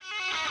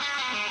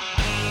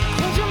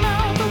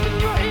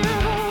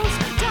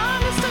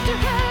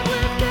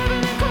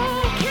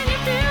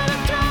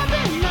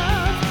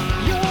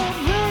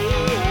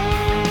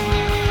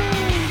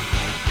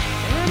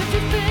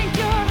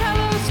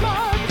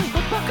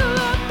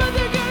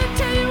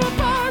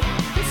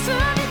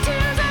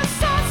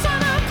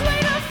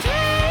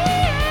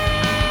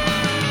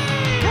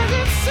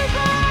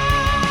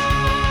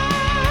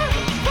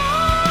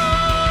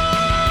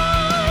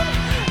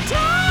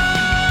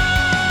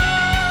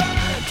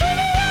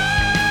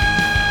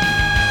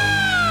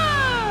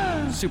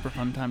Super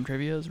Fun Time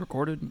Trivia is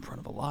recorded in front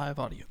of a live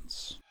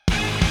audience.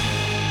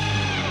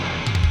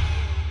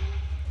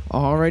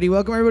 Alrighty,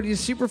 welcome everybody to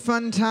Super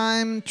Fun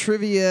Time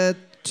Trivia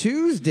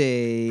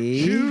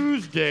Tuesday.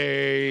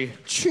 Tuesday.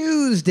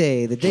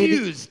 The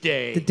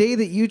day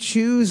that you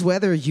choose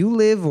whether you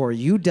live or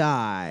you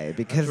die.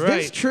 Because That's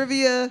right. this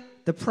trivia,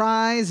 the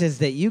prize is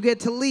that you get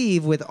to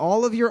leave with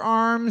all of your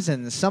arms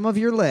and some of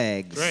your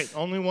legs. Right,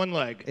 only one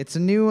leg. It's a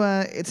new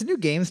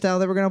game style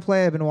that we're gonna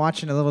play. I've been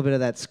watching a little bit of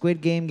that Squid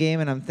Game,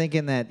 and I'm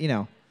thinking that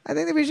I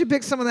think that we should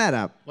pick some of that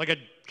up. Like a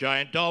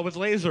giant doll with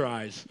laser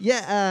eyes.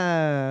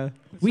 Yeah,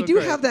 we so do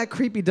great. have that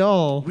creepy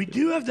doll. We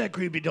do have that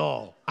creepy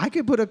doll. I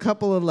could put a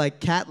couple of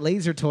cat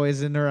laser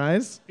toys in her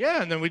eyes.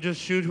 Yeah, and then we just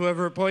shoot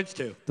whoever it points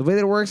to. The way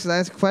that it works is I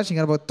ask a question.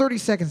 You got about 30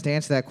 seconds to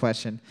answer that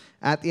question.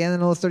 At the end of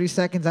those 30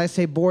 seconds, I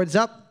say boards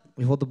up.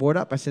 We hold the board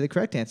up. I say the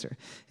correct answer.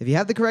 If you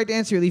have the correct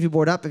answer, you leave your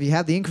board up. If you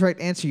have the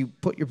incorrect answer, you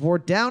put your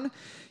board down.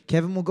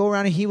 Kevin will go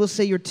around and he will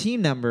say your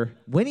team number.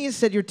 When he has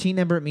said your team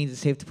number, it means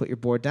it's safe to put your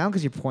board down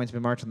because your points have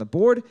been marked on the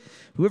board.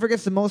 Whoever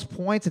gets the most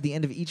points at the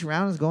end of each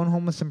round is going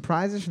home with some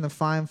prizes from the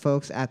fine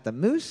folks at the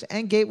Moose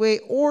and Gateway,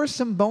 or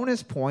some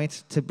bonus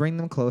points to bring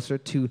them closer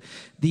to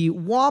the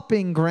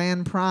whopping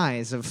grand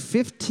prize of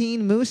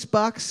 15 Moose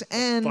bucks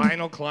and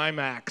Final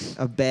climax.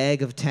 a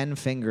bag of 10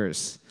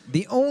 fingers.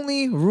 The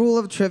only rule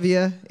of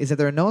trivia is that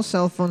there are no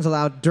cell phones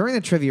allowed during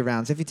the trivia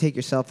rounds. If you take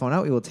your cell phone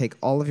out, we will take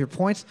all of your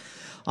points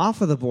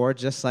off of the board,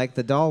 just like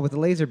the doll with the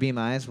laser beam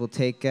eyes will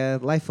take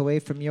life away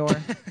from your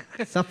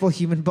supple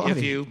human body.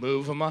 If you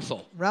move a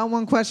muscle. Round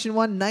one, question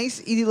one.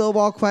 Nice, easy low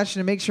ball question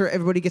to make sure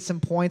everybody gets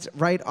some points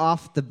right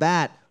off the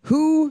bat.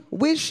 Who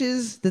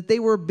wishes that they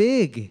were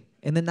big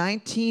in the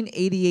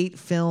 1988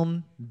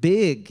 film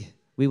Big?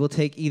 We will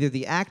take either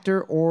the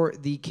actor or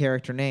the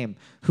character name.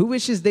 Who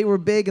wishes they were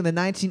big in the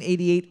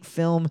 1988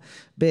 film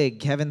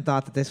Big? Kevin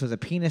thought that this was a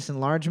penis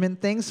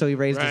enlargement thing, so he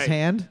raised his Right.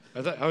 hand.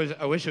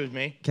 I wish it was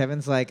me.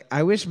 Kevin's like,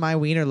 I wish my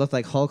wiener looked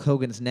like Hulk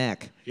Hogan's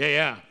neck.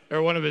 Yeah.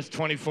 Or one of his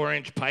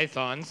 24-inch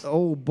pythons.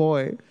 Oh,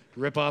 boy.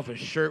 Rip off a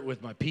shirt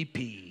with my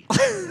pee-pee.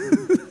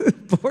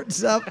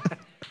 Boards up.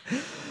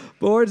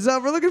 Boards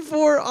up. We're looking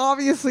for,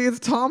 obviously, it's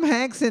Tom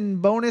Hanks and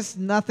bonus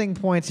nothing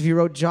points if you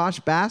wrote Josh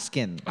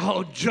Baskin.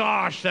 Oh,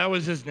 Josh, that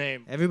was his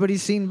name.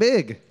 Everybody's seen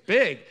Big.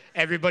 Big.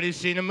 Everybody's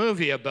seen a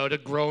movie about a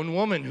grown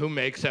woman who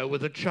makes out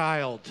with a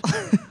child.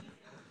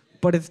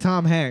 But it's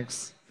Tom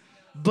Hanks.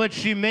 But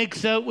she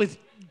makes out with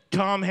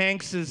Tom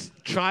Hanks'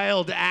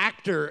 child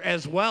actor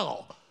as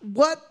well.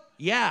 What?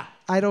 Yeah.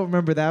 I don't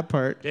remember that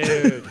part.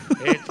 Dude,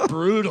 it's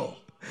brutal.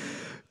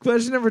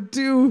 Question number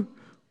two.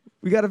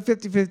 We got a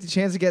 50-50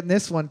 chance of getting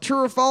this one. True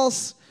or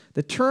false?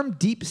 The term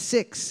deep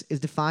six is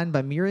defined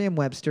by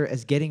Merriam-Webster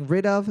as getting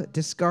rid of,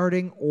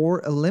 discarding,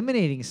 or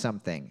eliminating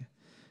something.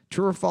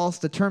 True or false?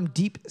 The term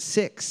deep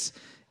six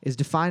is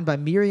defined by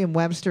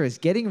Merriam-Webster as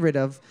getting rid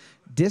of,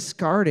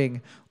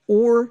 discarding,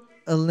 or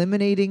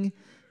eliminating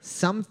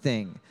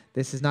something.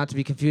 This is not to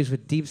be confused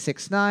with Deep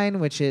 6 9,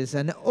 which is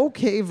an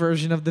okay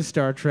version of the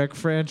Star Trek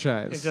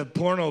franchise. It's a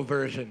porno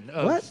version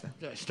of What?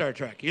 Star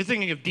Trek. You're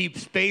thinking of Deep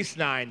Space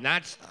Nine.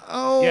 That's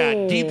Oh.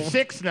 yeah. Deep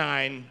 6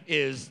 9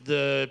 is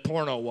the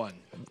porno one.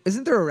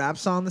 Isn't there a rap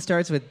song that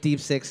starts with Deep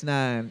 6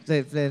 9?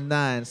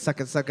 9, suck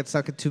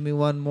it to me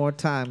one more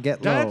time.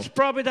 Get low. That's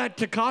probably that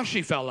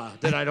Takashi fella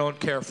that I don't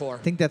care for. I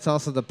think that's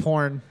also the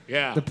porn.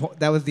 Yeah.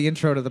 That was the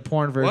intro to the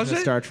porn version Was of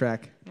it? Star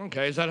Trek.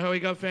 Okay, is that how he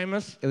got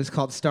famous? It was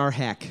called Star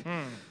Hack.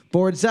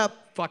 Boards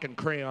up. Fucking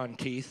crayon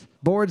teeth.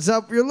 Boards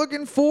up. You're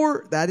looking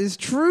for. That is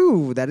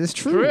true. That is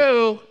true.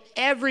 True.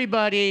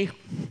 Everybody.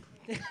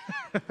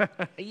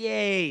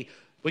 Yay.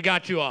 We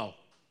got you all.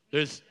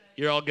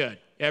 You're all good.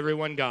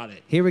 Everyone got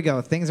it. Here we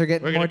go. Things are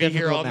getting We're more gonna be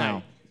here difficult all now.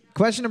 night.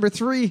 Question number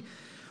 3.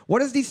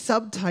 What is the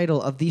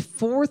subtitle of the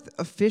 4th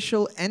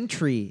official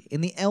entry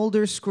in the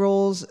Elder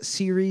Scrolls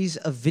series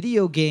of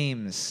video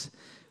games?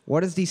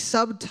 What is the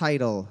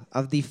subtitle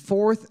of the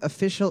 4th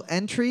official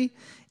entry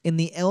in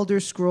the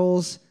Elder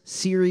Scrolls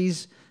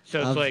series So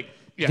it's of like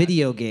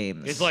video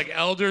games? It's like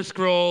Elder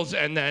Scrolls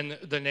and then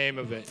the name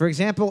of it. For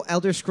example,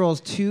 Elder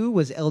Scrolls 2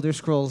 was Elder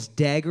Scrolls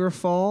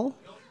Daggerfall.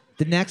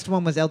 The next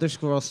one was Elder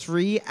Scrolls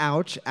 3,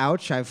 ouch,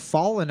 ouch, I've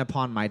fallen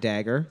upon my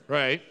dagger.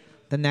 Right.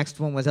 The next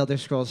one was Elder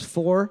Scrolls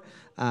 4.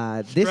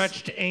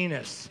 Stretched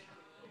anus.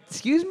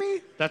 Excuse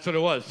me? That's what it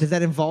was. Does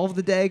that involve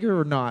the dagger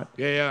or not?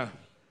 Yeah.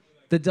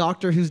 The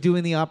doctor who's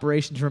doing the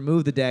operation to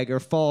remove the dagger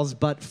falls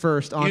butt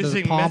first onto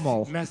Using the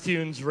pommel.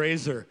 Methune's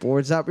razor.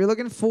 Boards up. You're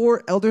looking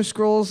for Elder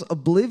Scrolls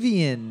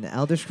Oblivion.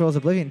 Elder Scrolls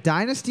Oblivion.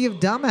 Dynasty of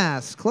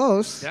Dumbass.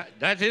 Close.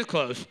 That is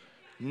close.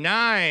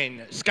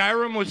 9.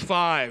 Skyrim was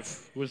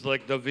 5. Was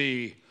like the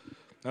V.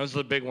 That was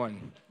the big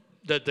one.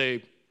 That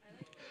they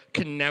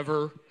can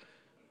never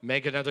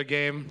make another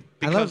game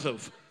because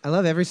of. I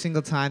love every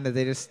single time that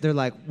they're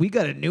like, we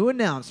got a new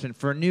announcement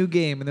for a new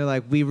game. And they're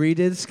like, we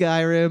redid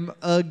Skyrim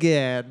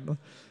again.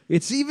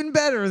 It's even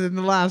better than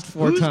the last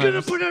 4 times. Who's going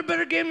to put out a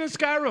better game than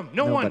Skyrim?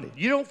 No Nobody. one.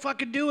 You don't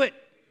fucking do it.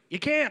 You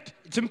can't.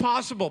 It's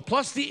impossible.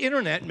 Plus, the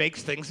internet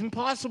makes things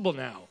impossible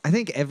now. I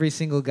think every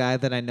single guy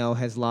that I know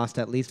has lost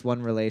at least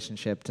one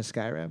relationship to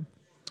Skyrim.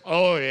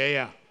 Oh,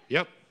 yeah.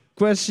 Yep.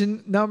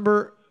 Question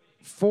number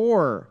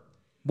 4.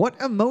 What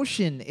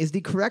emotion is the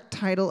correct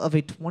title of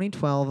a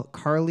 2012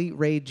 Carly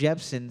Rae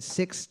Jepsen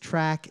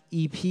 6-track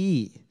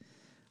EP?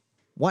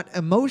 What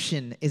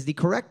emotion is the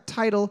correct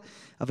title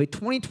of a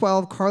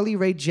 2012 Carly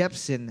Rae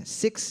Jepsen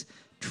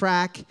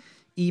 6-track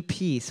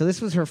EP? So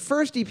this was her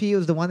first EP. It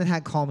was the one that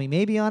had Call Me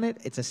Maybe on it.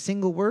 It's a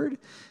single word.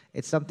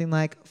 It's something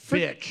like...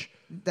 Bitch.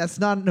 That's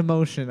not an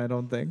emotion, I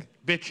don't think.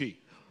 Bitchy.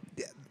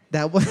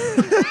 That was...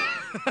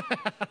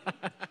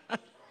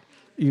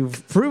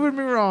 You've proven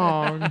me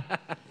wrong.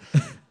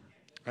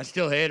 I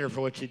still hate her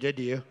for what she did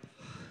to you.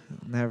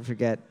 I'll never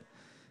forget.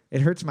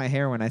 It hurts my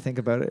hair when I think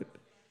about it.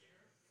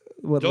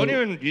 You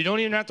don't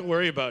even have to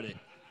worry about it.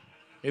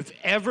 If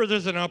ever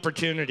there's an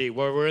opportunity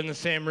where we're in the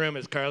same room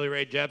as Carly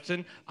Rae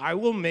Jepsen, I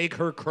will make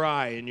her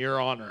cry in your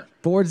honor.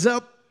 Boards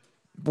up.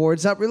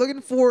 Boards up. We're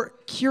looking for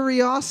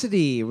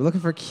curiosity.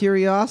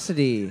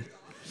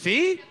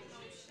 See?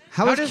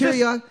 How How is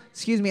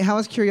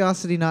does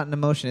curiosity not an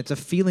emotion? It's a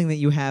feeling that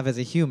you have as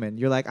a human.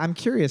 You're like, I'm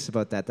curious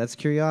about that. That's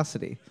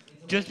curiosity.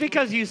 Just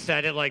because you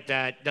said it like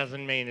that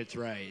doesn't mean it's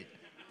right.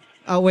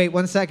 Oh, wait,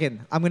 1 second.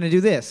 I'm going to do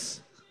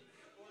this.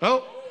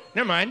 Oh,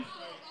 never mind.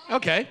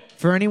 Okay.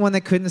 For anyone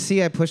that couldn't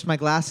see, I pushed my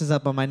glasses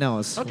up on my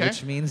nose, Okay.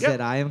 which means Yep.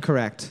 that I am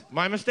correct.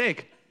 My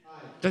mistake.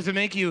 Does it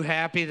make you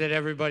happy that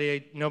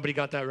nobody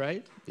got that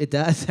right? It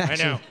does,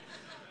 actually. I know.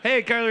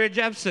 Hey, Carly Rae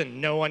Jepsen,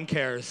 no one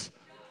cares.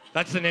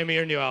 That's the name of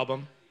your new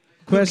album.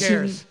 Who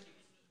cares?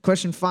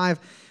 Question 5.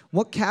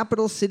 What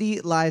capital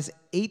city lies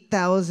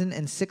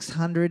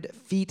 8,600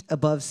 feet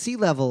above sea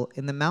level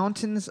in the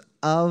mountains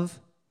of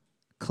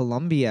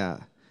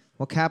Colombia?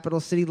 What capital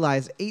city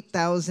lies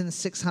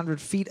 8,600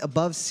 feet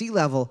above sea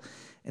level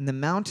in the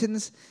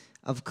mountains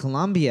of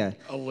Colombia?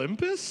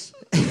 Olympus?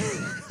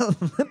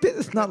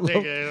 Olympus, not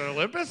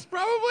Olympus,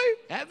 probably?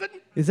 Heaven?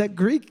 Is that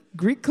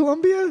Greek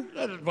Colombia?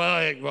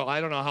 Well,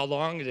 I don't know how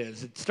long it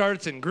is. It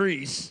starts in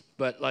Greece,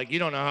 but you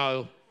don't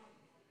know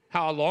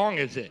how long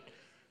is it.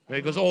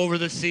 It goes over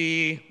the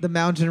sea. The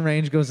mountain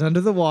range goes under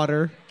the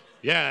water.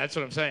 Yeah, that's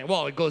what I'm saying.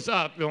 Well, it goes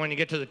up, and when you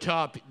get to the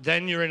top,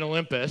 then you're in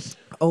Olympus.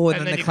 Oh, and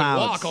then then the you clouds.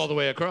 can walk all the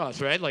way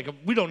across, right?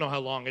 We don't know how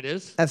long it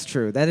is. That's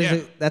true. That is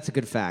Yeah. that's a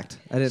good fact.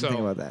 I didn't think So-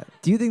 about that.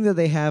 Do you think that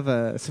they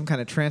have some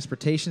kind of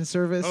transportation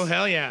service? Oh,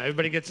 hell yeah.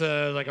 Everybody gets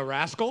a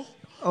rascal,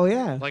 Oh,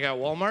 yeah. like at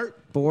Walmart.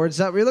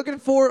 Boards up. We're looking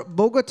for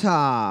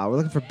Bogota. We're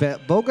looking for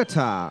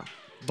Bogota.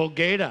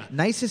 Bogota.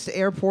 Nicest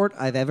airport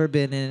I've ever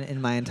been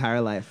in my entire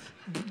life.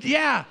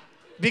 Yeah,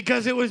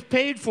 because it was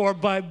paid for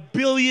by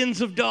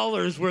billions of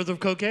dollars worth of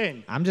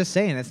cocaine. I'm just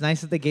saying, it's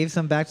nice that they gave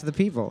some back to the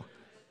people.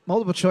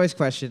 Multiple choice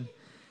question.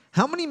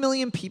 How many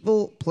million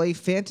people play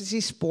fantasy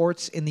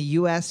sports in the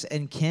U.S.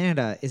 and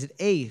Canada? Is it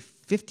A,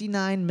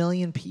 59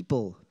 million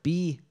people,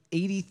 B,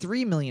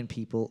 83 million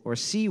people, or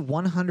C,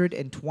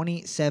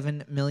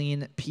 127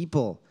 million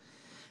people?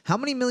 How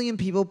many million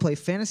people play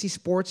fantasy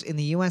sports in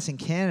the U.S. and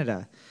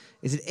Canada?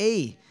 Is it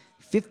A,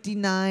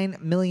 59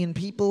 million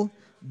people,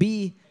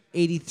 B,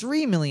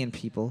 83 million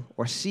people,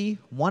 or C,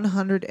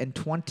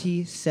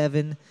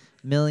 127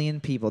 million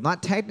people?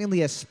 Not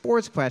technically a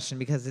sports question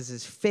because this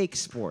is fake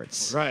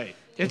sports. Right.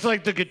 It's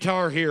like the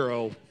Guitar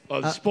Hero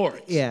of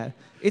sports. Yeah.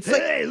 It's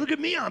like Hey, look at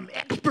me. I'm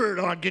expert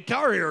on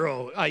Guitar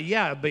Hero.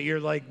 Yeah, but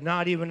you're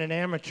not even an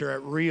amateur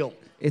at real.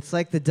 it's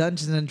like the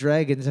Dungeons and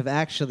Dragons of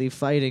actually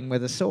fighting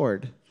with a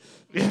sword.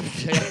 I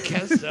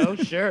guess so,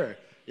 sure.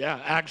 Yeah,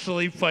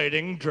 actually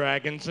fighting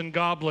dragons and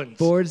goblins.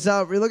 Boards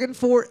up. We're looking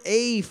for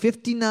A,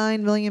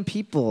 59 million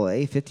people.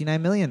 A,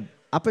 59 million.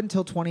 Up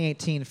until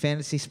 2018,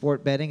 fantasy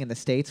sport betting in the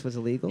States was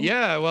illegal.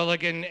 Yeah, well,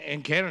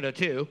 in Canada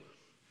too.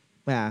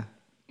 Yeah.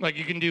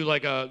 You can do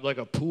like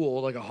a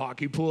pool, like a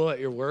hockey pool at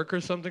your work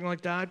or something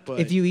like that. But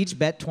If you each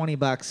bet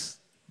 $20,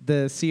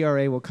 the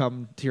CRA will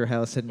come to your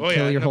house and Oh, yeah,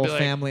 kill your and they'll whole be like-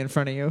 family in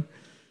front of you.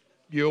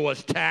 you owe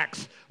us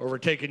tax or we're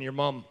taking your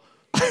mom.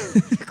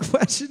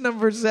 Question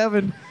number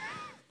 7.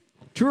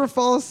 True or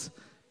false?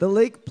 The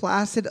Lake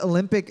Placid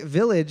Olympic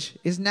Village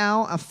is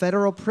now a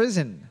federal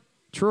prison.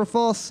 True or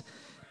false?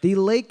 The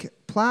Lake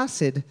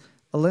Placid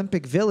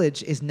Olympic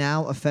Village is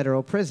now a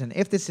federal prison.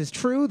 If this is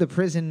true, the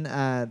prison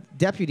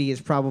deputy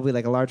is probably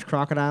like a large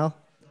crocodile.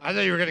 I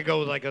thought you were gonna go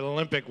with an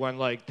Olympic one,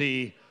 like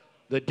the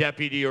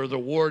deputy or the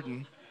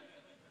warden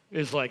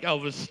is like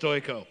Elvis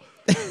Stoico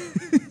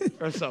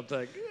or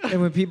something.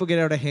 And when people get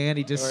out of hand,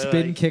 he just Or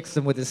spin like- kicks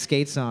them with his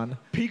skates on.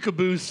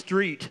 Peekaboo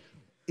Street.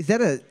 Is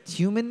that a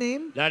human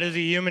name? That is a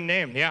human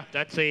name. Yeah,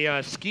 that's a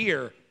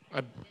skier.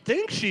 I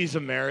think she's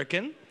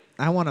American.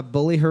 I want to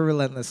bully her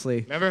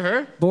relentlessly. Remember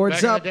her?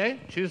 Boards Back up. in the day?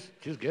 She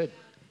was good.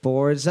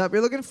 Boards up.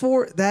 You're looking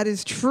for, that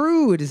is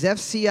true. It is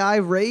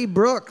FCI Ray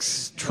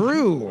Brooks.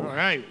 True. All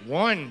right.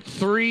 1,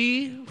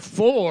 3,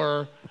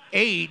 4,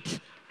 8,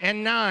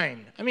 and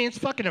 9. I mean, it's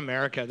fucking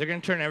America. They're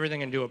going to turn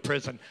everything into a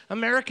prison.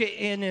 America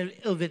in and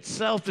of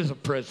itself is a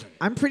prison.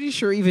 I'm pretty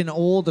sure even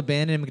old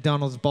abandoned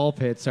McDonald's ball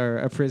pits are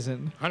a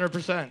prison.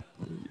 100%.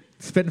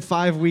 Spend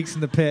 5 weeks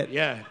in the pit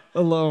Yeah.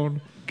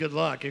 alone. Good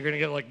luck. You're going to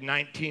get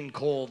 19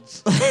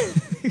 colds.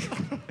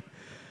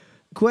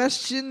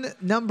 Question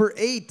number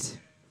 8.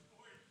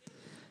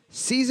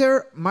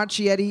 Cesar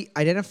Marchietti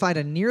identified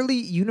a nearly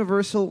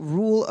universal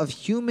rule of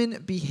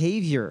human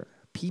behavior.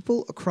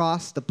 People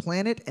across the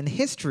planet and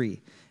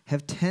history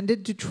have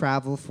tended to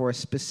travel for a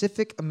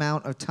specific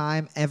amount of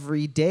time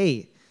every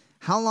day.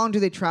 How long do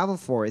they travel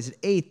for? Is it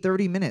A,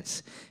 30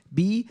 minutes,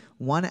 B,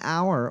 1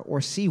 hour,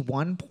 or C,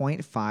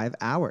 1.5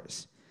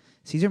 hours?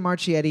 Cesar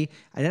Marchietti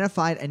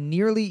identified a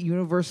nearly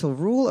universal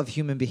rule of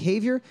human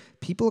behavior.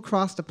 People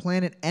across the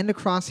planet and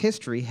across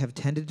history have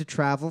tended to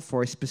travel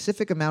for a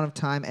specific amount of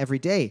time every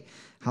day.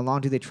 How long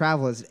do they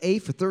travel? Is it A,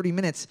 for 30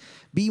 minutes,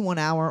 B, 1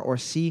 hour, or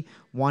C,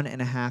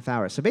 1.5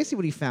 hours? So basically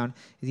what he found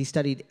is he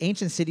studied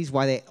ancient cities,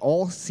 why they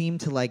all seemed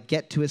to like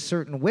get to a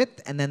certain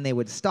width, and then they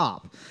would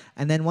stop.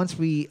 And then once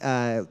we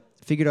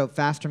figured out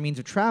faster means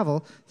of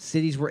travel,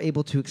 cities were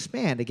able to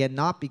expand. Again,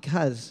 not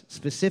because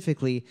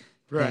specifically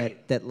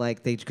that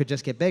like they could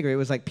just get bigger. It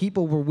was like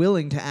people were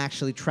willing to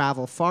actually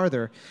travel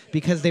farther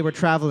because they were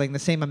traveling the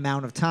same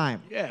amount of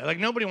time. Yeah, like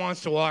nobody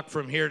wants to walk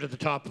from here to the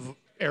top of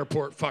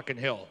Airport fucking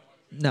Hill.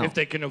 No. If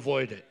they can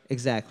avoid it.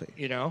 Exactly.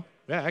 You know?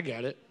 Yeah, I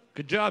get it.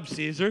 Good job,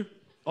 Caesar.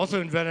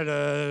 Also invented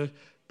a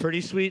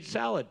pretty sweet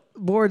salad.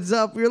 Boards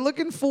up. We're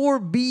looking for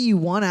B,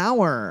 1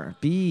 hour.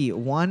 B,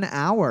 1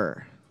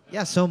 hour.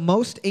 Yeah, so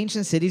most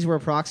ancient cities were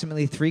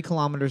approximately 3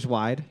 kilometers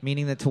wide,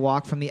 meaning that to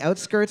walk from the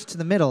outskirts to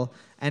the middle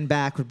and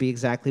back would be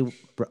exactly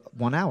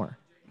 1 hour.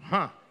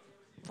 Huh.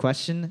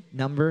 Question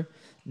number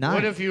 9.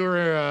 What if you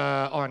were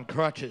on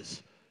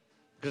crutches?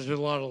 Because there's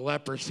a lot of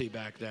leprosy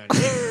back then.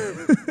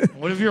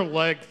 What if your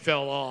leg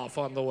fell off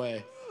on the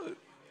way?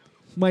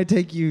 Might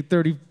take you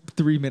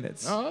 33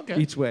 minutes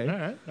each way. All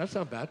right, that's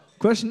not bad.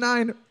 Question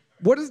 9.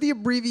 What is the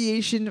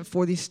abbreviation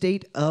for the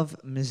state of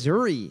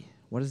Missouri?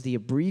 What is the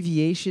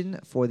abbreviation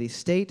for the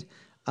state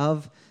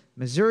of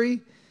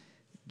Missouri?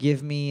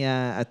 Give me,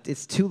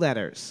 it's 2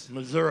 letters.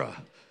 Missouri.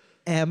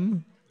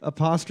 M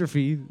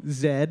apostrophe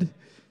Z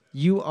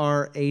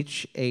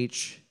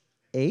URHHH.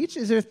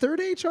 Is there a third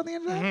H on the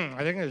end of that?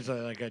 I think there's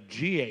like a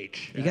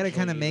GH. You got to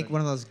kind of make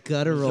one of those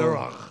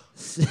guttural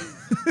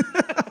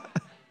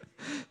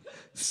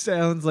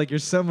sounds like you're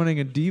summoning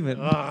a demon.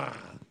 I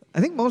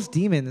think most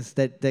demons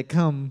that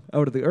come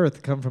out of the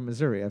earth come from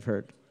Missouri, I've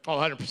heard. Oh,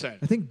 100%.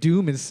 I think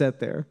Doom is set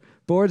there.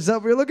 Boards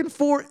up. We're looking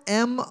for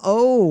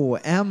M-O.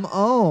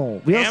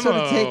 M-O. We also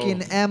have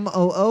taken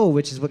M-O-O,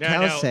 which is what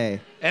cows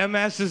say.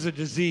 MS is a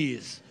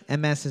disease.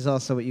 MS is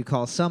also what you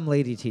call some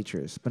lady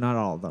teachers, but not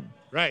all of them.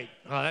 Right.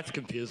 Oh, that's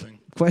confusing.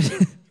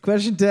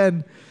 Question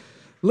 10.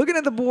 Looking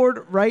at the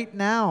board right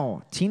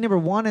now, team number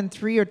 1 and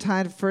 3 are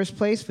tied for first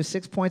place with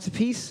 6 points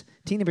apiece.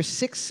 Team number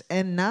 6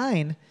 and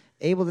 9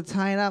 able to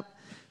tie it up.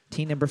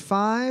 Team number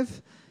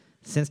 5,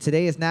 since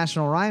today is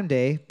National Rhyme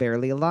Day,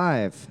 barely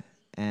alive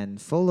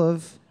and full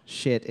of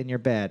shit in your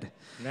bed.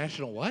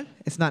 National what?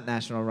 It's not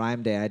National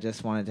Rhyme Day. I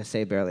just wanted to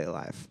say barely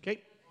alive.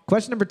 Okay.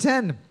 Question number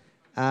 10.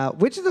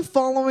 Which of the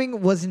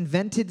following was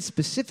invented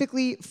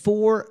specifically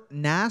for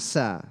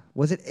NASA?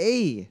 Was it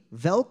A,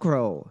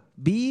 Velcro,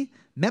 B,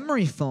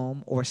 memory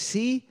foam, or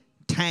C,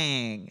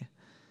 Tang?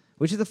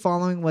 Which of the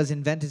following was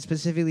invented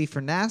specifically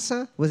for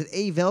NASA? Was it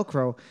A,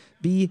 Velcro,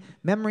 B,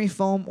 memory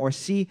foam, or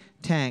C,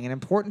 Tang? And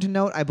important to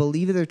note, I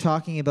believe that they're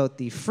talking about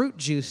the fruit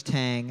juice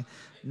Tang,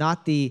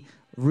 not the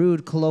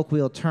rude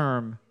colloquial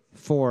term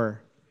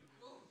for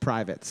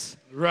privates.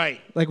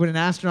 Right. Like when an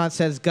astronaut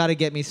says, gotta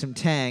get me some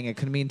Tang, it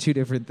could mean 2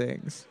 different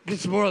things. Get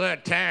some more of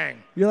that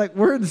Tang. You're like,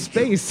 we're in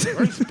space.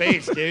 We're in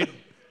space, dude.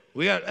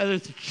 We got other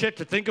shit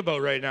to think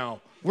about right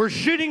now. We're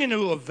shitting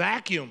into a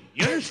vacuum.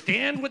 You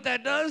understand what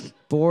that does?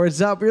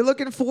 Boards up. You're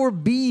looking for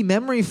B,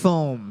 memory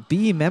foam.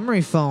 B,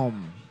 memory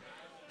foam.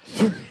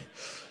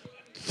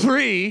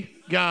 3,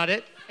 got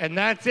it, and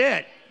that's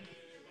it.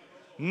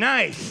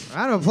 Nice.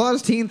 Round of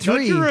applause, team 3.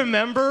 Don't you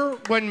remember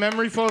when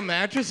memory foam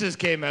mattresses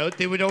came out?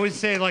 They would always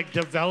say, like,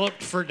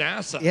 developed for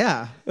NASA.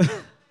 Yeah.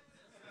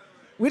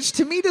 Which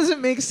to me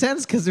doesn't make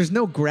sense because there's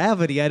no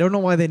gravity. I don't know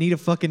why they need a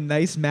fucking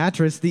nice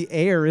mattress. The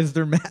air is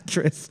their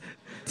mattress.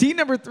 Team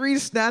number 3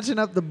 snatching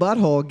up the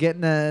butthole,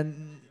 getting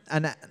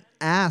an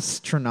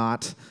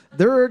astronaut.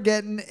 They're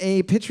getting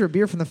a pitcher of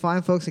beer from the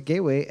fine folks at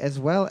Gateway, as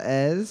well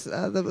as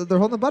they're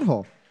holding the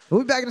butthole.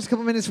 We'll be back in just a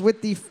couple minutes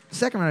with the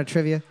second round of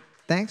trivia.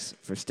 Thanks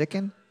for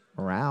sticking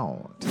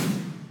around.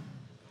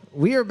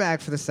 We are back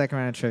for the second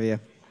round of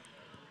trivia.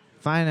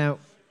 Find out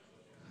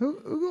who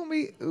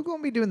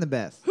gonna be doing the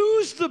best.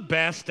 Who's the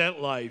best at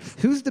life?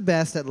 Who's the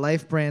best at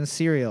Life brand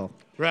cereal?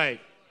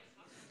 Right.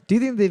 Do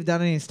you think they've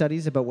done any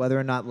studies about whether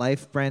or not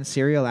Life brand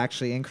cereal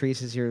actually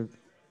increases your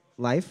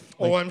life?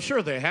 Oh, I'm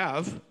sure they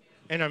have,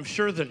 and I'm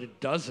sure that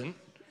it doesn't.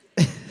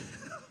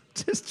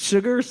 Just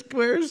sugar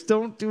squares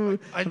don't do.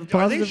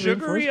 Are they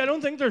sugary? I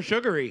don't think they're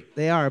sugary.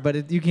 They are,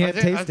 but you can't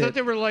taste I it. thought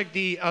they were like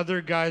the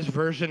other guy's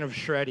version of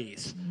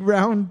Shreddies.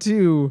 Round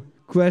 2,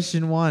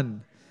 question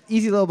 1.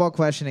 Easy low ball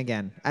question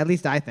again. At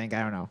least I think.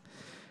 I don't know.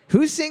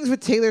 Who sings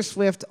with Taylor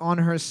Swift on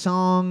her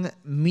song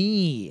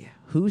Me?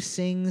 Who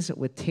sings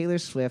with Taylor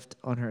Swift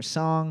on her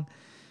song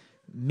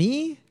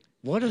Me?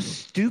 What a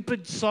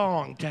stupid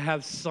song to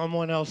have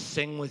someone else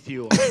sing with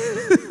you on.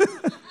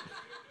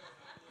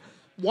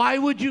 Why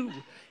would you?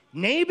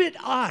 Name it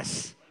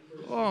us.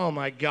 Oh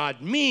my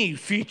God, me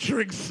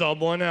featuring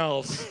someone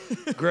else.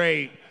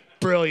 Great,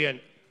 brilliant.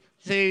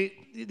 See,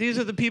 these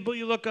are the people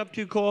you look up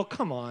to, Cole.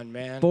 Come on,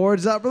 man.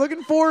 Boards up. We're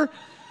looking for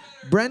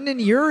Brendan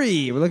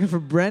Urie. We're looking for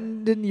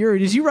Brendan Urie.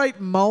 Did you write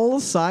Mull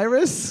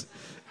Cyrus?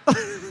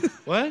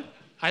 What?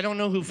 I don't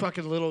know who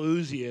fucking Little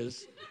Uzi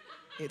is.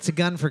 It's a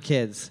gun for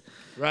kids.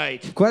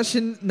 Right.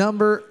 Question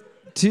number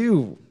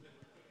 2.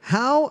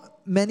 How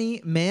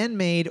many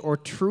man-made or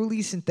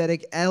truly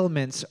synthetic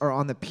elements are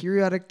on the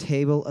periodic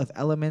table of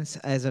elements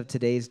as of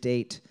today's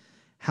date?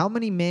 How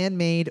many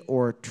man-made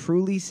or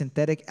truly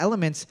synthetic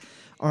elements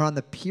are on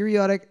the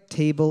periodic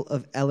table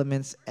of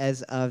elements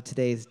as of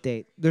today's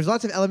date? There's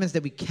lots of elements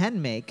that we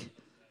can make.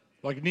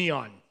 Like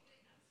neon.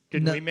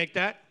 Didn't No. we make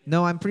that?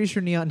 No, I'm pretty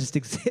sure neon just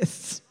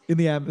exists in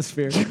the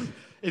atmosphere.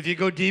 If you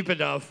go deep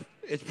enough,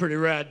 it's pretty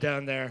rad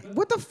down there.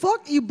 What the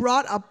fuck? You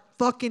brought a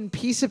fucking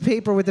piece of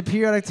paper with the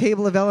periodic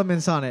table of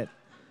elements on it.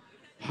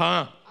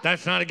 Huh.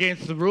 That's not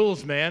against the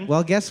rules, man.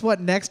 Well, guess what?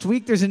 Next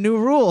week there's a new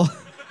rule.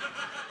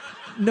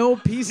 No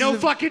pieces No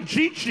of... fucking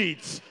cheat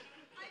sheets.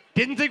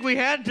 Didn't think we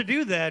had to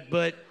do that,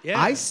 but yeah.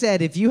 I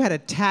said if you had a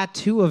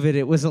tattoo of it,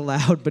 it was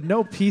allowed, but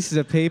no pieces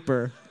of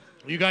paper.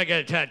 You gotta get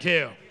a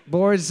tattoo.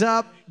 Boards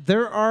up.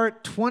 There are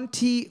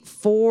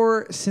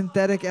 24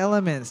 synthetic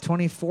elements.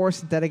 24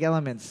 synthetic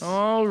elements.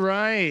 All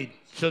right.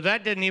 So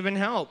that didn't even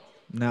help.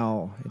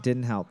 No, it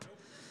didn't help.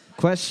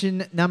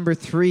 Question number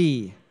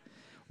 3.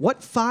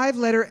 What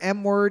 5-letter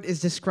M word is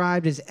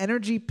described as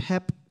energy,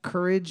 pep,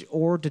 courage,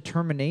 or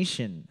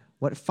determination?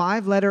 What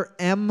 5-letter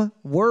M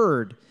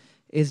word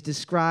is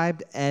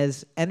described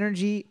as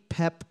energy,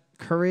 pep,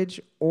 courage,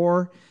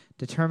 or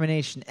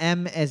determination?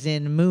 M as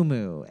in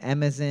moo-moo.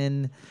 M as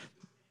in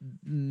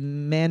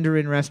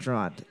Mandarin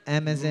restaurant.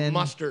 M as in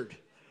Mustard.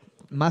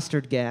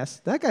 mustard gas.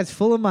 That guy's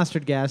full of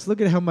mustard gas.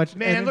 Look at how much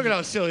Man, energy look at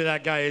how silly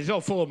that guy is. He's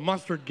all full of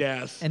mustard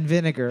gas. and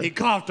vinegar. He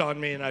coughed on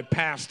me and I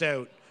passed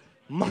out.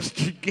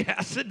 Mustard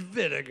gas and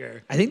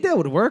vinegar. I think that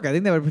would work. I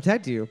think that would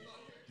protect you.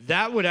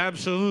 That would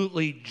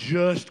absolutely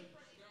just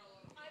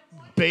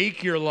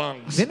bake your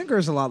lungs.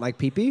 Vinegar's a lot like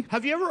pee-pee.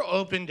 Have you ever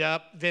opened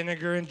up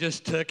vinegar and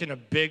just taken a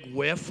big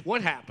whiff?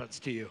 What happens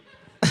to you?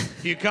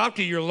 You cough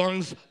to your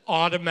lungs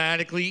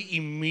automatically,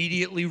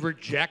 immediately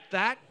reject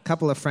that? A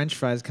couple of French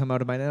fries come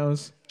out of my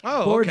nose.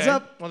 Oh, Boards okay.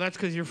 up. Well, that's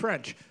because you're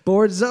French.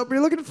 Boards up.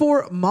 We're looking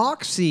for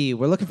Moxie.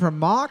 We're looking for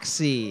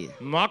Moxie.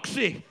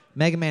 Moxie.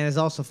 Mega Man is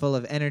also full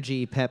of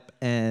energy, pep,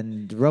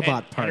 and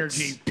robot And parts.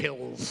 energy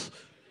pills.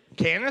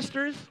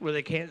 Canisters? Were they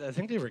I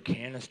think they were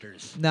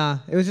canisters. Nah,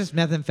 it was just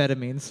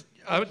methamphetamines.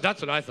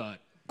 That's what I thought.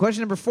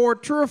 Question number 4.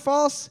 True or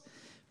false?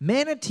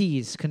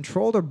 Manatees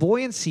control their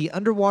buoyancy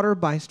underwater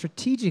by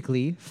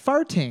strategically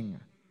farting.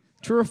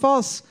 True or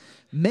false?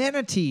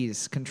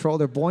 Manatees control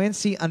their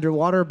buoyancy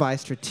underwater by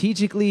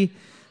strategically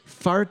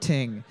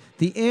farting.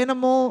 The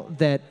animal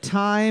that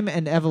time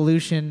and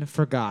evolution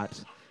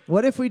forgot.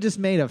 What if we just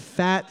made a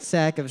fat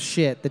sack of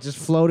shit that just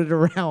floated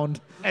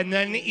around? And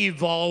then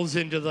evolves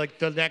into like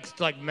the next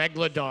like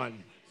megalodon.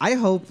 I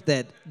hope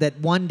that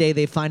one day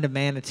they find a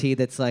manatee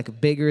that's like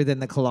bigger than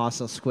the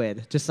colossal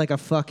squid. Just like a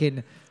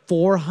fucking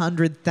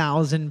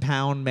 400,000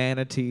 pound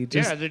manatee.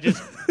 Just Yeah, that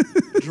just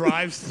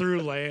drives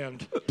through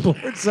land.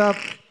 boards up.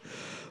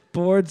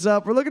 Boards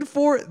up. We're looking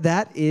for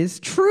that is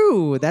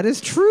true. That is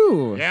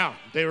true. Yeah,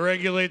 they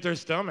regulate their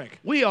stomach.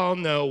 We all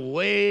know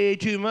way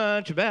too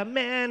much about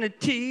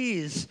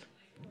manatees.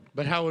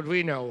 But how would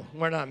we know?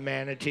 We're not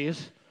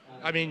manatees.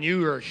 I mean,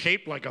 you are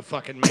shaped like a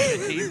fucking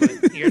manatee,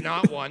 but you're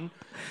not one.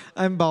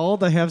 I'm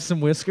bald. I have some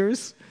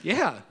whiskers.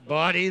 Yeah,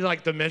 body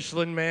like the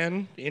Michelin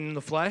Man in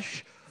the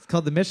flesh. It's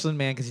called the Michelin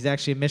Man because he's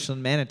actually a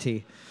Michelin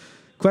manatee.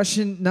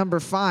 Question number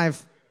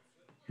 5.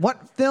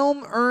 What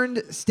film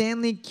earned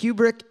Stanley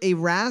Kubrick a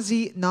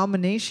Razzie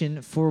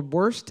nomination for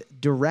Worst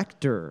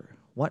Director?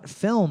 What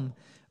film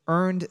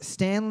earned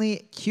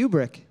Stanley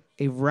Kubrick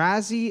a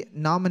Razzie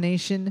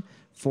nomination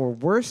for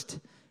Worst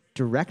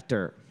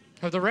Director?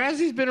 Have the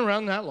Razzies been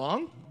around that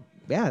long?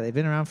 Yeah, they've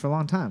been around for a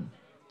long time.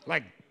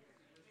 Like,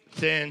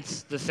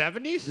 since the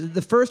 70s?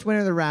 The first winner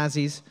of the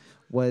Razzies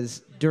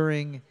was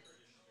during...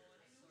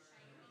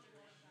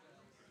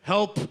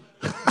 Help.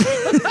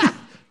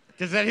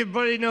 Does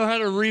anybody know how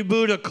to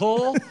reboot a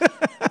Cole?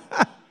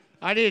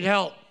 I need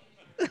help.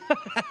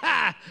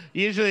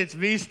 Usually it's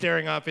me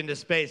staring off into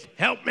space.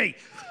 Help me.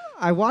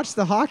 I watched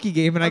the hockey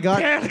game and I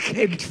got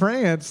panicking.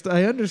 entranced.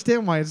 I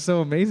understand why it's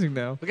so amazing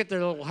now. Look at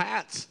their little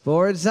hats.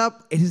 Boards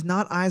up. It is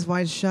not Eyes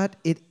Wide Shut.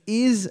 It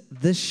is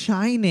The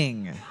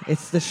Shining.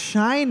 It's The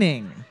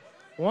Shining.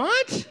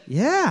 What?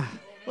 Yeah.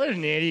 What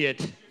an idiot.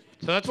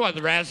 So that's why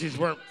the Razzies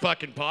weren't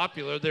fucking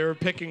popular. They were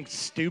picking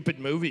stupid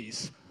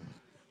movies.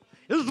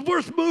 This is the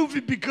worst movie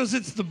because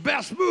it's the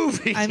best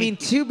movie. I mean,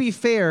 to be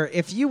fair,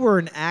 if you were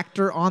an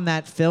actor on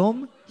that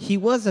film, he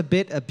was a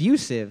bit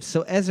abusive.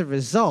 So as a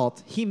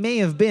result, he may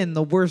have been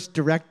the worst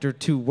director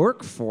to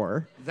work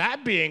for.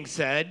 That being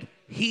said,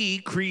 he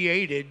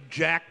created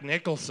Jack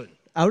Nicholson.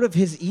 Out of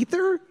his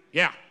ether?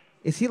 Yeah.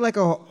 Is he like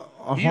a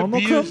He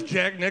abused homochrome?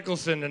 Jack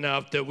Nicholson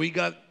enough that we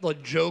got the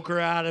Joker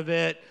out of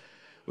it.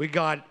 We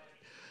got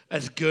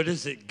as good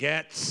as it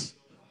gets.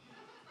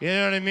 You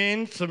know what I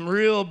mean? Some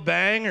real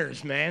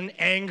bangers, man.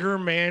 Anger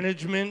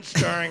Management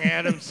starring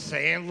Adam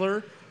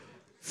Sandler.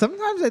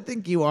 Sometimes I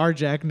think you are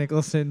Jack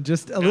Nicholson.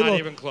 Just a Not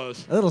even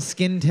close. little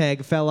skin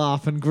tag fell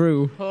off and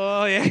grew.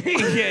 Oh, yeah,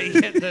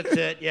 yeah, that's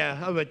it. Yeah,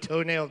 I'm a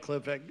toenail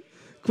clipping.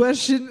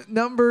 Question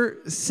number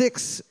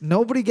 6.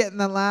 Nobody getting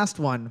that last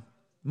one.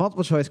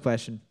 Multiple choice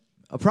question.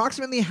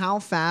 Approximately how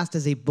fast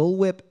does a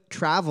bullwhip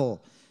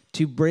travel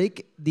to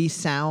break the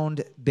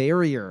sound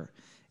barrier?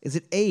 Is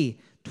it A,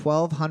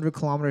 1,200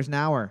 kilometers an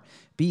hour,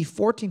 B,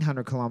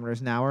 1,400 kilometers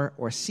an hour,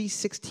 or C,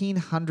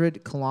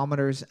 1,600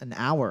 kilometers an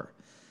hour?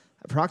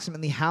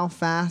 Approximately how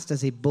fast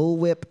does a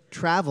bullwhip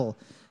travel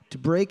to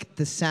break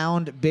the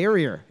sound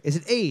barrier? Is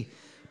it A,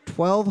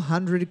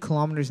 1,200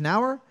 kilometers an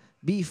hour,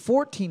 B,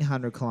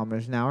 1,400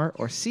 kilometers an hour,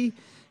 or C,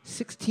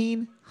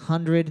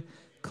 1,600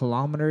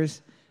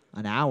 kilometers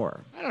an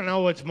hour? I don't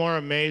know what's more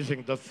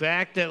amazing. The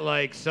fact that,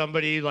 like,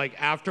 somebody,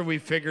 like, after we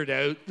figured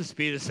out the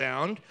speed of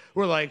sound,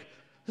 we're like,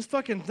 this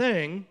fucking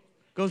thing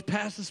goes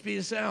past the speed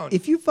of sound.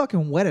 If you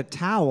fucking wet a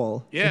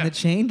towel in Yeah. the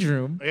change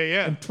room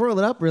Yeah. and twirl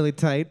it up really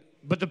tight,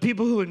 But the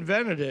people who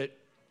invented it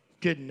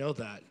didn't know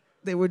that.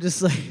 they were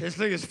just like, This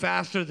thing is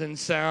faster than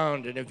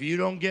sound, and if you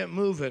don't get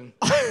moving,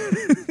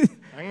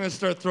 I'm going to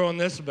start throwing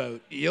this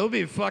about. You'll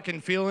be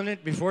fucking feeling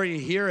it before you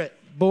hear it.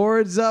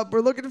 boards up.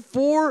 We're looking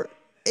for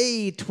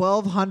a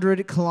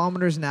 1,200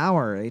 kilometers an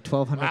hour. A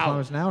 1,200 Wow.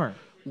 kilometers an hour.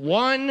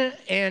 1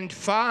 and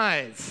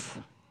 5.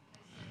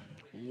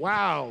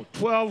 Wow,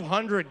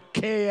 1,200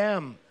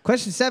 km.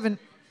 Question 7.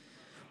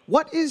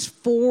 What is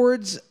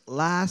Ford's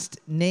last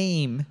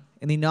name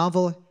in the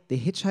novel The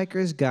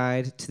Hitchhiker's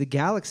Guide to the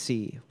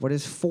Galaxy? What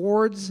is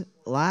Ford's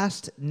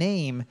last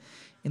name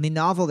in the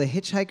novel The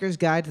Hitchhiker's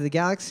Guide to the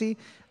Galaxy?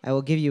 I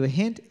will give you a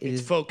hint.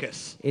 It's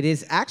Focus. It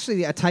is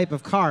actually a type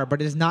of car,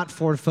 but it is not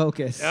Ford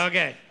Focus.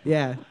 Okay.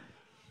 Yeah.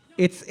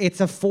 It's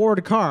a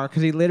Ford car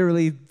because he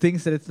literally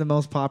thinks that it's the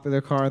most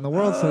popular car in the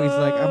world, so he's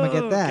like, I'm going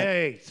to get that.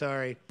 Okay,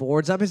 sorry.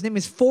 Boards up. His name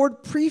is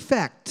Ford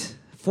Prefect.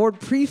 Ford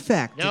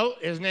Prefect. No,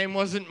 his name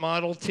wasn't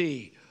Model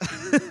T.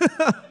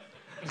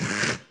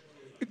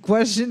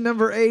 Question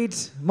number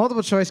 8,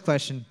 multiple choice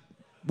question.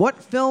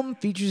 What film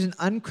features an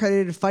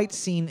uncredited fight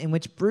scene in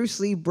which Bruce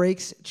Lee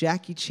breaks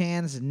Jackie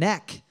Chan's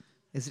neck?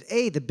 Is it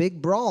A, The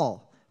Big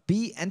Brawl,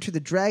 B, Enter the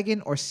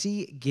Dragon, or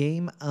C,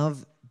 Game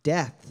of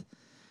Death?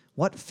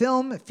 What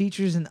film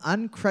features an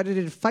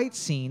uncredited fight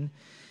scene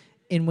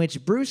in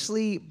which Bruce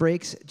Lee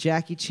breaks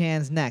Jackie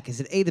Chan's neck? Is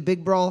it A, The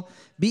Big Brawl,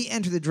 B,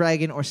 Enter the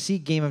Dragon, or C,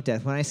 Game of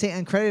Death? When I say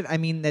uncredited, I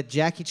mean that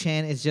Jackie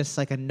Chan is just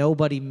like a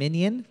nobody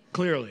minion.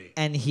 Clearly.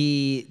 And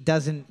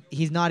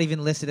he's not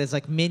even listed as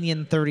like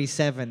Minion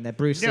 37 that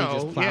Bruce Lee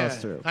just plows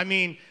through. I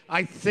mean,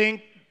 I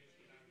think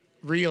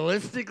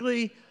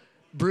realistically,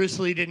 Bruce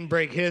Lee didn't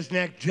break his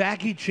neck.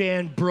 Jackie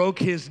Chan broke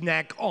his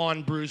neck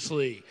on Bruce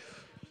Lee,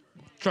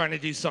 trying to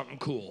do something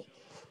cool.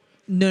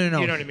 No. You know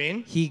what I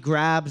mean? He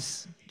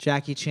grabs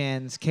Jackie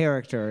Chan's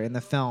character in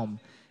the film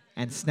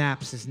and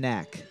snaps his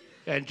neck.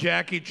 And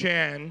Jackie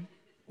Chan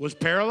was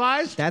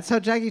paralyzed? That's how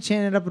Jackie Chan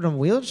ended up in a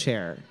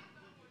wheelchair.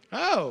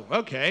 Oh,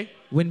 okay.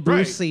 When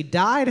Bruce Lee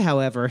died,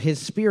 however, his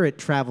spirit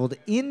traveled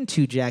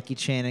into Jackie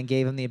Chan and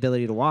gave him the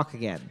ability to walk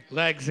again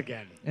Legs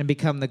again. and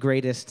become the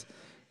greatest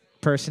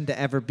person to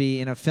ever be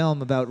in a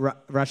film about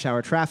rush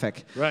hour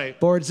traffic. Right.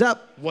 Boards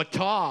up.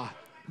 Wata.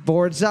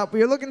 Boards up.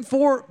 We are looking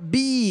for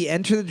B,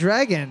 Enter the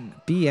Dragon.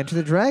 B, Enter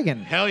the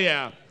Dragon. Hell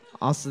yeah.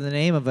 Also the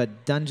name of a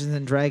Dungeons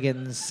and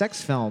Dragons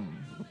sex film.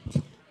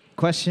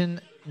 Question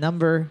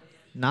number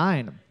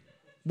 9.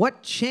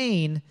 What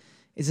chain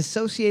is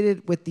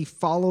associated with the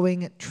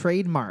following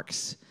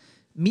trademarks?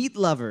 Meat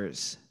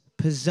Lovers,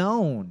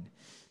 Pizzone,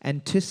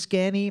 and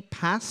Tuscany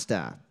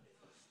Pasta.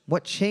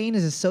 What chain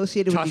is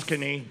associated with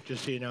Tuscany,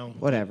 just so you know.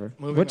 whatever.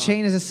 Moving What on.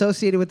 chain is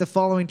associated with the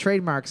following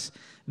trademarks?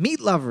 Meat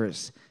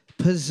Lovers,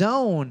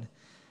 Pizzone,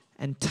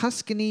 and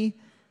Tuscany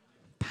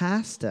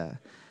Pasta.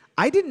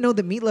 I didn't know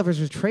that Meat Lovers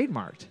was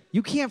trademarked.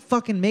 You can't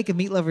fucking make a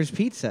Meat Lovers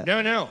pizza.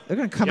 No. They're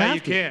gonna come yeah,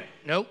 after you you. can't.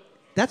 Nope.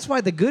 That's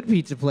why the good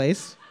pizza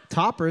place,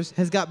 Toppers,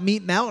 has got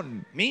Meat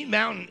Mountain. Meat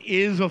Mountain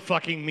is a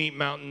fucking meat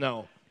mountain,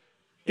 though.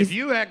 If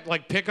you act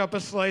like pick up a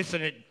slice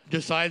and it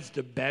decides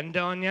to bend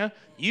on you,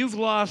 you've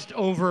lost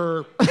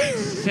over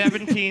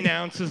 17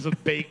 ounces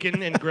of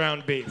bacon and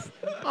ground beef.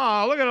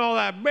 Oh, look at all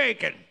that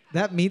bacon.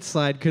 That meat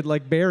slide could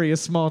like bury a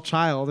small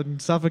child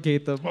and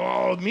suffocate them.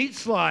 Oh, meat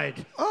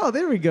slide. Oh,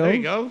 there we go. There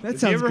you go. That if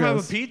sounds you ever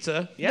gross. have a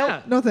pizza,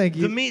 yeah. No, thank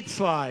you. The meat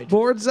slide.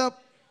 Boards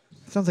up.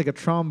 Sounds like a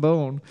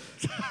trombone.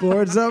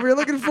 Boards up. We're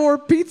looking for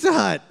Pizza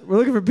Hut. We're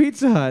looking for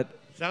Pizza Hut.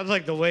 Sounds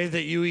like the way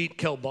that you eat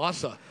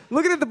kielbasa.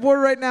 Looking at the board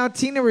right now,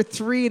 team number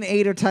 3 and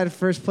 8 are tied at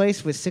first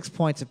place with 6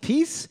 points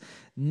apiece.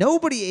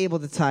 Nobody able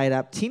to tie it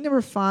up. Team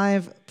number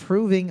 5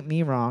 proving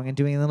me wrong and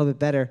doing a little bit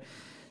better.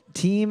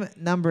 Team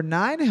number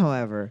 9,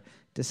 however,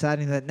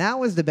 deciding that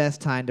now is the best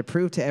time to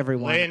prove to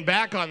everyone Laying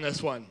back on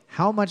this one.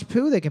 how much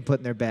poo they can put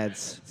in their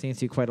beds. Seems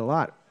to be quite a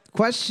lot.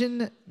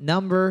 Question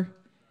number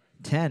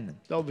 10.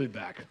 They'll be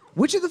back.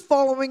 Which of the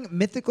following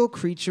mythical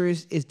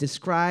creatures is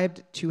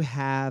described to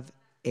have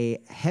a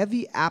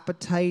heavy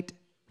appetite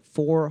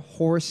for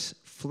horse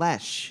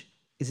flesh?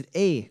 Is it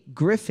A,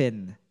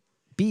 griffin,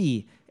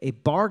 B, a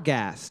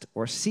barghast,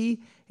 or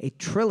C, a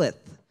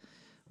trilith?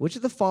 Which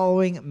of the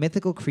following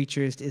mythical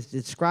creatures is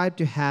described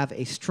to have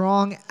a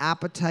strong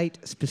appetite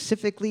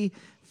specifically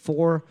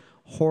for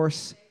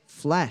horse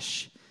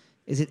flesh?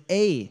 Is it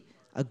A,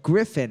 a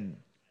griffin,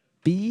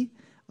 B,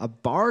 a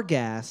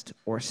barghast,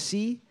 or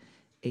C,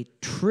 a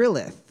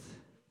trilith?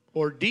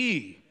 Or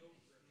D,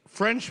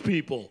 French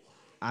people.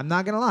 I'm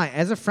not going to lie.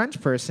 As a French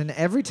person,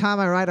 every time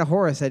I ride a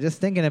horse, I'm just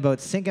thinking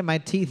about sinking my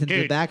teeth into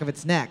the Dude. back of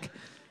its neck.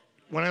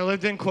 When I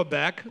lived in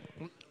Quebec,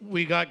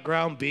 we got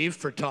ground beef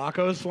for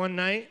tacos one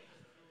night,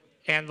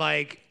 and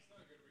like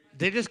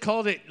they just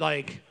called it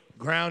like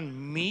ground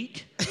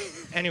meat.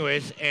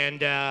 Anyways,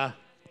 and I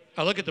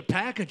look at the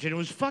package and it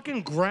was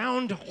fucking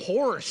ground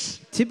horse.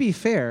 To be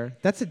fair,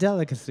 that's a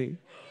delicacy.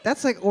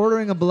 That's like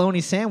ordering a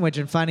bologna sandwich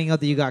and finding out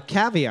that you got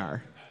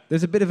caviar.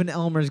 There's a bit of an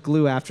Elmer's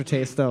glue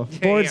aftertaste, though.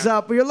 Boards yeah.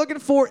 up. We are looking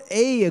for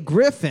a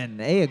griffin.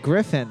 A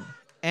griffin.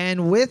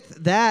 And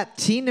with that,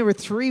 team number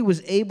 3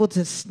 was able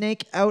to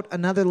snake out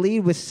another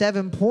lead with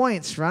 7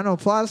 points. Round of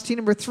applause, team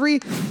number 3.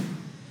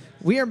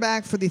 We are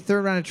back for the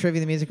third round of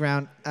trivia, the music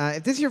round.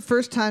 If this is your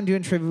first time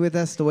doing trivia with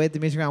us, the way the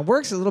music round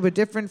works is a little bit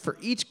different. For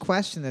each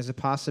question, there's a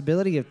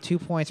possibility of 2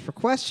 points per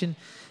question.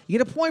 You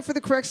get a point for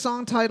the correct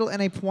song title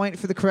and a point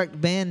for the correct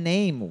band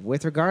name.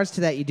 With regards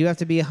to that, you do have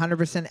to be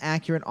 100%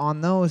 accurate on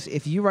those.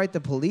 If you write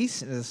The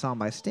Police and it's a song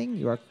by Sting,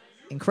 you are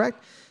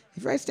incorrect.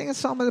 If you write Sting a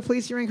song by The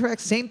Police, you're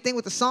incorrect. Same thing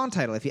with the song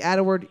title. If you add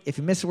a word, if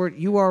you miss a word,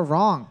 you are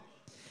wrong.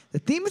 The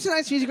theme of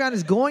tonight's music round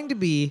is going to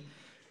be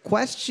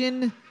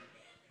question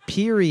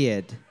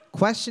period.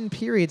 Question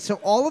period. So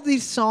all of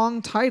these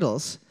song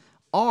titles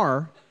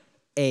are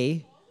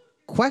a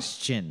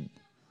question.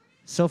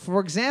 So, for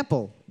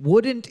example,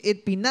 Wouldn't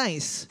It Be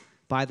Nice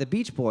by the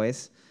Beach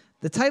Boys.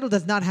 The title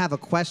does not have a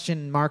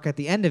question mark at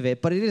the end of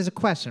it, but it is a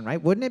question,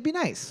 right? Wouldn't it be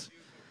nice?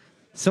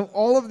 So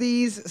all of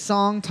these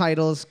song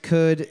titles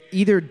could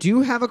either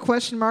do have a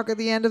question mark at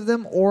the end of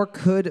them or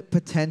could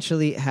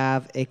potentially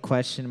have a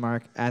question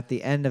mark at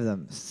the end of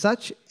them,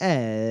 such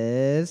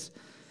as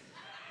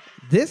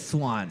this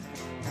one.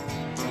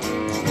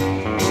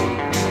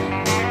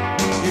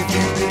 If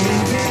you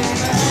believe in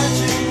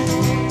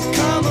magic,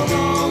 come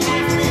along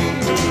with me.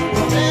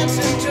 We'll dance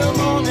until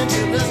morning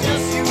till there's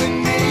just you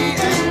and me,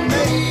 and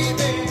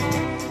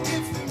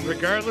maybe.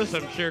 Regardless,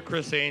 I'm sure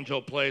Chris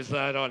Angel plays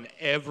that on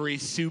every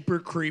super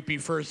creepy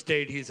first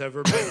date he's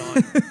ever been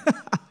on.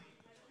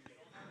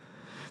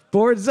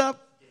 Boards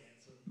up.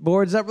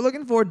 Boards up. We're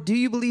looking for Do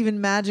You Believe in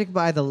Magic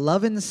by the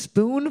Lovin'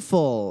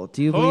 Spoonful.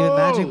 Do you believe in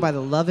magic by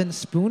the Lovin'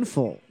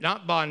 Spoonful?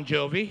 Not Bon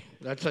Jovi.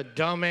 That's a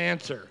dumb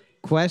answer.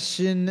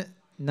 Question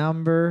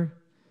number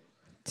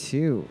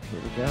 2.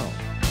 Here we go.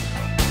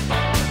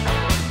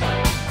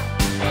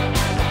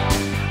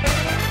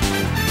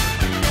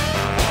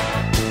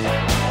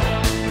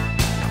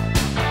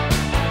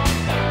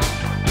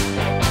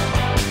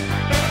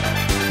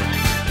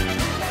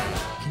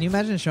 Can you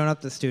imagine showing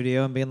up to the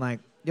studio and being like,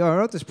 yo, I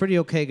wrote this pretty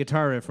okay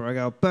guitar riff where I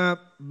go, ba,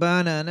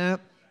 ba-na-na,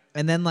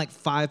 and then like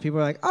 5 people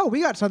are like, oh,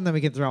 we got something we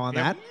can throw on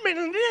that.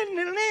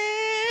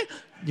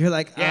 You're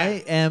like, Yeah.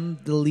 I am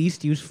the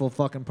least useful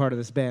fucking part of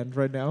this band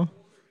right now.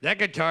 That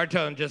guitar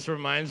tone just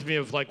reminds me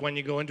of like when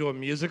you go into a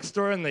music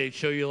store and they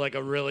show you like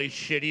a really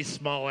shitty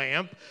small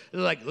amp.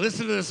 They're like,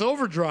 listen to this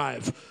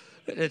overdrive.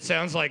 It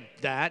sounds like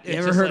that. You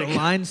ever heard of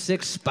Line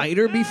 6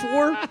 Spider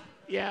before?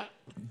 Yeah.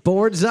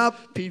 Boards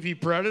up.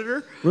 PV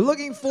Predator. We're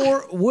looking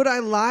for Would I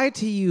Lie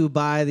to You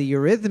by the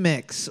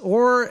Eurythmics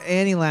or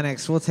Annie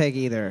Lennox. We'll take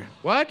either.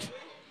 What?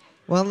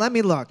 Well, let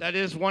me look. That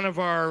is one of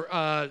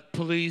our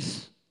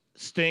Police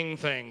Sting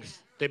things.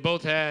 They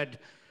both had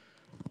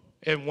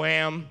in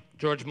Wham,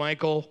 George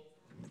Michael.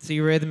 It's a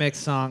Eurythmics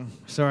song.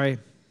 Sorry.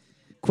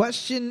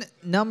 Question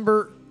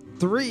number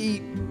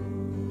 3.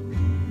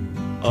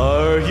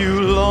 Are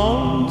you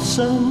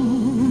lonesome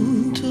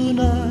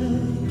tonight?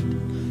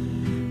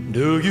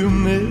 Do you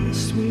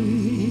miss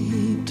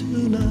me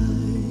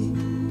tonight?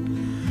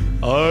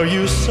 Are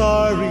you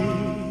sorry?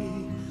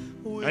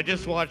 I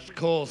just watched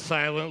Cole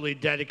silently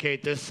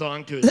dedicate this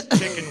song to his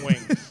chicken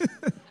wings.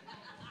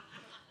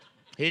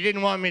 He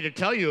didn't want me to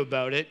tell you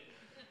about it,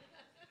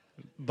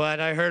 but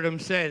I heard him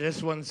say,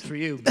 this one's for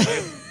you,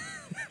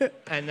 babe.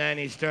 And then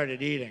he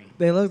started eating.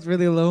 They looked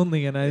really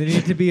lonely, and I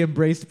need to be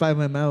embraced by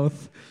my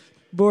mouth.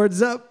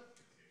 Boards up.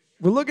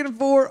 We're looking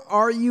for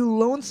Are You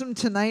Lonesome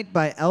Tonight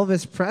by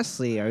Elvis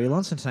Presley. Are You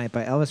Lonesome Tonight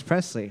by Elvis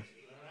Presley?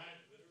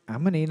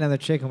 I'm going to eat another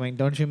chicken wing.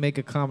 Don't you make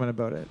a comment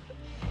about it.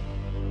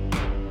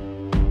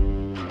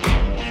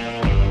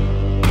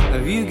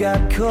 Have you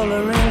got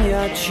color in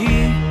your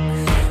cheeks?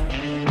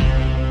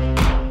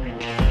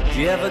 Do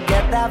you ever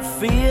get that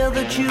feel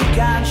that you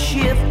can't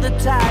shift the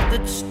tide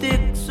that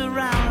sticks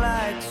around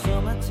like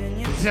summits in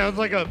your... It sounds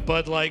like a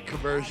Bud Light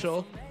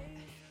commercial.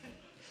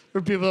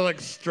 Where people are like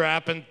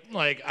strapping,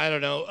 like, I don't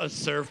know, a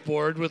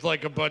surfboard with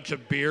like a bunch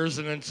of beers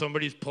and then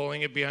somebody's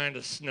pulling it behind a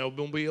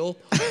snowmobile.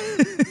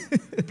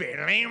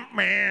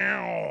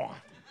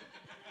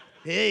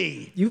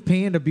 Hey. You've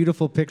painted a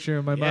beautiful picture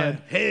in my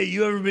mind. Hey,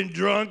 you ever been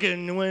drunk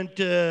and went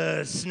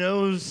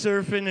snow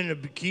surfing in a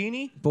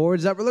bikini?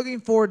 Boards up. We're looking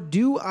for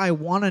Do I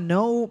Wanna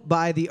Know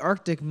by the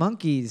Arctic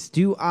Monkeys.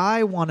 Do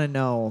I Wanna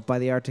Know by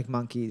the Arctic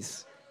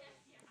Monkeys.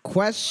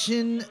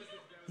 Question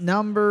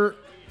number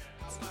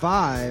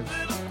 5.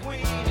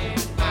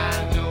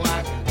 I know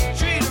I can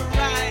treat her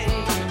right.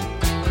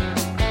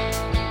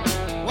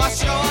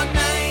 What's your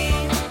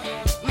name?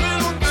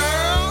 Little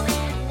girl,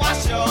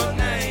 what's your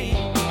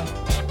name?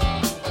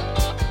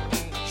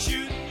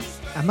 Shooting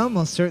star- I'm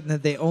almost certain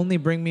that they only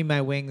bring me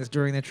my wings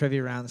during the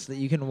trivia round so that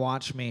you can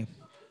watch me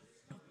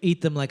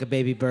eat them like a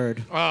baby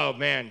bird. Oh,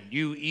 man.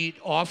 You eat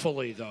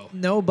awfully, though.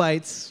 No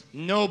bites,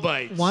 No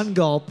bites. one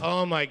gulp.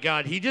 Oh, my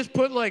God. He just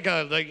put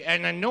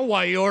and I know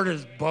why he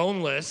orders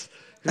boneless,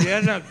 because he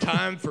doesn't have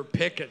time for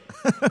picking.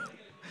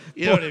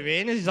 You know what I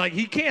mean? He's like,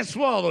 he can't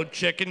swallow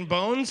chicken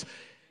bones.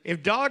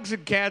 If dogs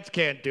and cats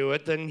can't do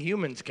it, then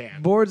humans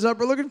can. Boards up.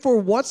 We're looking for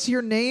What's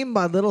Your Name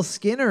by Little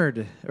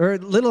Skinnerd. Or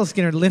Little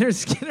Skinnerd, Leonard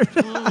Skinnerd.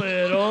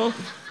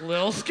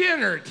 Lil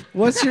Skinnerd.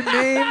 What's Your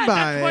Name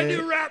by... That's my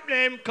new rap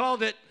name.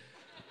 Called it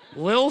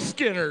Lil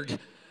Skinnerd.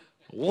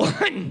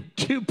 1,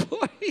 2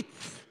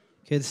 points.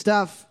 Good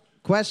stuff.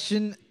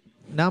 Question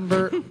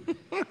number...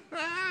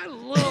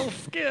 Lil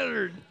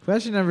Skinnerd.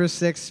 Question number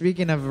 6.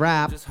 Speaking of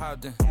rap, Just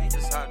hopped in.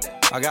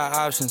 I got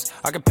options.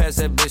 I can pass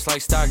that bitch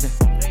like Stockton.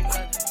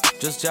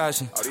 Just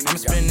joshing. I'm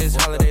spending this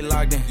holiday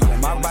locked in.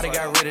 My body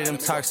got rid of them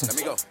toxins.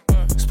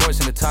 Sports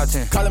in the top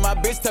 10. Calling my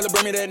bitch, tell her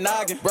bring me that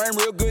noggin. Brain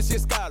real good,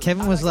 shit scholar.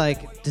 Kevin was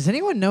like, does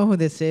anyone know who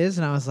this is?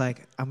 And I was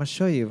like, I'm going to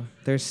show you.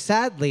 There's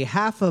sadly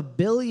 500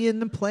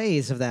 million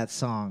plays of that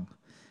song.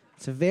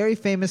 It's a very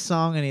famous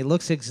song, and he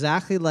looks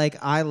exactly like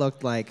I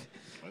looked like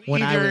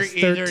when I was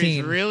 13. Either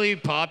he's really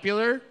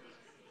popular,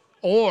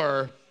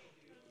 or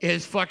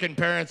his fucking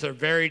parents are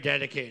very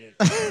dedicated.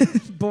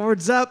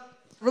 Boards up.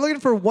 We're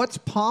looking for What's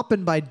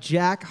Poppin' by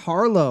Jack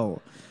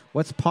Harlow.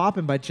 What's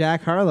Poppin' by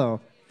Jack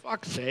Harlow?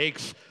 Fuck's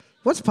sakes.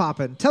 What's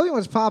poppin'? Tell me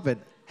what's poppin'.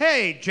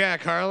 Hey,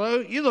 Jack Harlow,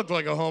 you look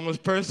like a homeless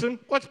person.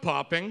 What's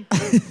popping?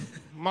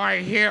 My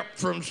hip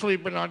from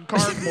sleeping on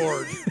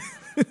cardboard.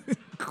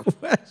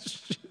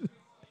 Question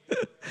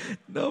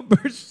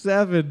number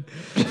 7.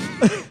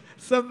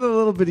 Something a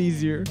little bit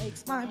easier.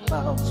 Makes my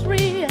folks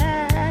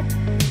react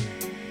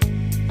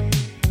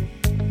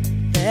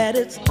that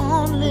it's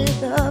only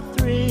the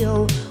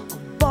thrill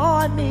of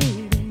boy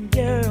meeting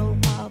girl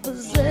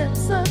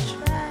opposites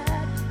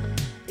attract.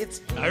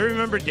 It's I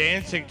remember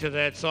dancing to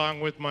that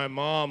song with my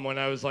mom when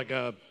I was like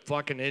a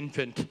fucking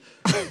infant.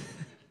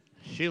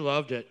 She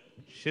loved it.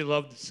 She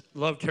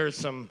loved her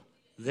some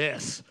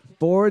this.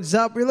 Boards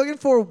up. We're looking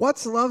for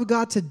What's Love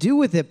Got to Do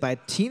With It by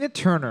Tina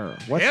Turner.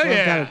 What's Hell Love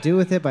yeah. Got to Do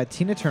With It by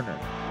Tina Turner.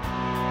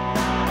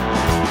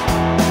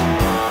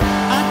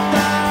 I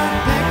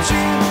thought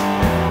picture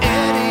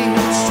Eddie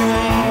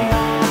String,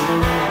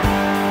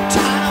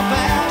 tied up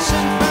ass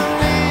and from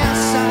the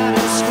outside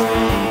of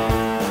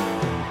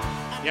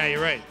screen. Yeah,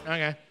 you're right.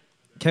 Okay.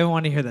 Kevin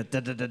wanted to hear that.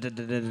 Da, da, da, da,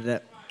 da, da, da.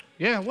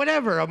 Yeah,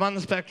 whatever. I'm on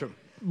the spectrum.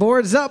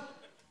 Boards up.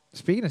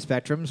 Speaking of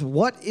spectrums,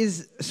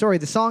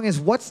 the song is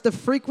What's the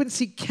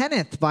Frequency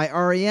Kenneth by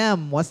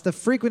R.E.M. What's the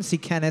Frequency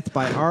Kenneth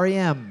by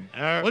R.E.M.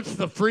 What's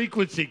the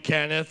frequency,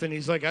 Kenneth? And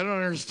he's like, I don't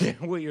understand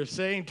what you're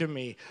saying to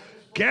me.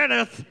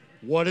 Kenneth,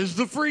 what is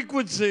the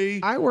frequency?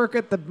 I work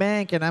at the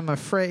bank and I'm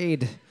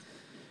afraid.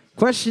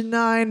 Question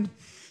 9.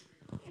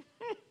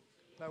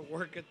 I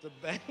work at the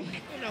bank.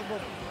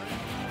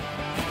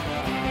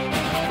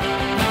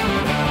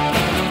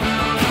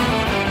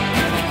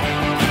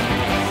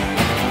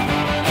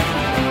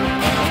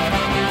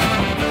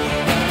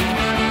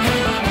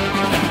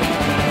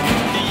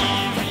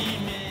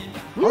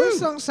 All these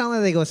songs sound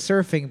like they go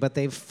surfing, but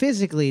they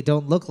physically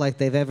don't look like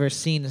they've ever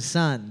seen the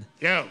sun.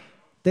 Yo,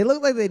 They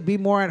look like they'd be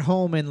more at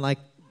home in like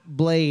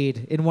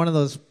Blade, in one of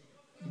those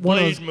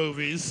Blade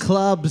movies.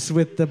 clubs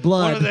with the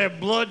blood. One of their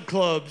blood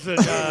clubs that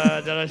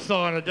I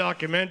saw in a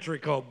documentary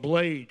called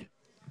Blade.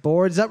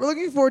 Boards up. We're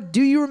looking for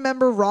Do You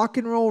Remember Rock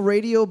and Roll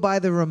Radio by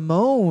the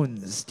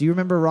Ramones? Do you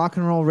remember Rock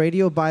and Roll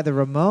Radio by the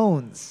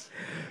Ramones?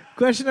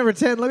 Question number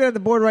 10. Looking at the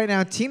board right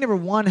now, team number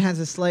 1 has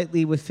a slight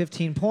lead with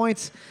 15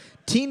 points.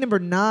 Team number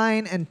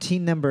 9 and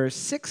team number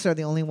 6 are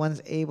the only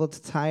ones able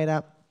to tie it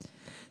up.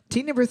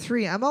 Team number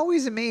 3, I'm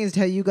always amazed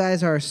how you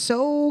guys are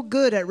so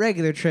good at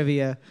regular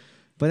trivia,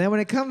 but then when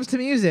it comes to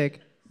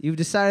music, you've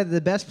decided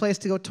the best place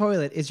to go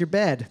toilet is your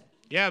bed.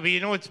 Yeah, but you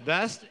know what's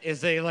best is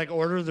they like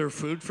order their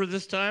food for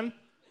this time.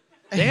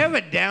 They have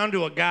it down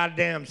to a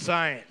goddamn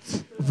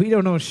science. We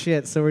don't know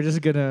shit, so we're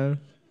just gonna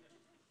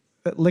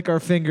lick our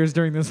fingers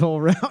during this whole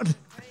round.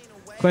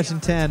 Question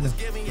 10.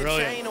 Giving your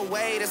Brilliant. chain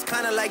away, that's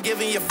kind of like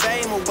giving your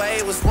fame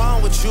away. What's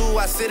wrong with you?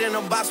 I sit in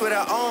a box where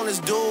the owners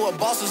do. A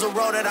boss is a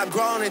role that I've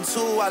grown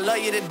into. I love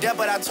you to death,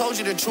 but I told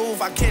you the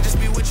truth. I can't just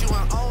be with you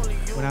and only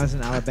you. When I was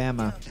in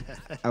Alabama,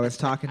 I was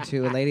talking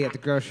to a lady at the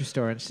grocery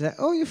store, and she said,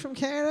 "Oh, you're from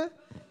Canada?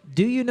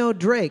 Do you know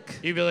Drake?"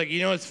 You'd be like, you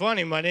know, it's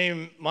funny. My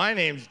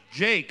name's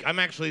Jake. I'm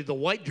actually the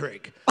white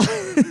Drake.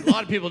 A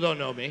lot of people don't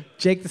know me.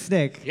 Jake the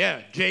Snake. Yeah,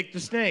 Jake the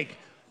Snake.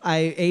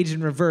 I age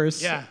in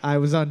reverse. Yeah. I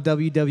was on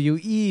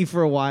WWE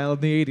for a while in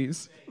the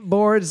 80s.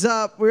 Boards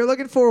up. We're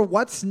looking for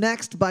What's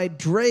Next by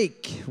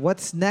Drake.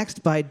 What's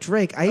Next by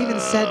Drake. I even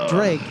said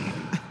Drake.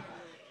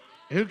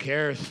 Who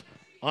cares?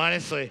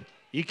 Honestly,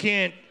 you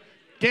can't.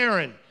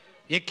 Darren,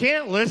 you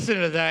can't listen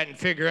to that and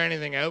figure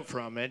anything out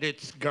from it.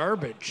 It's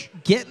garbage.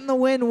 Getting the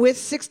win with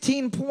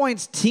 16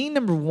 points. Team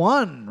number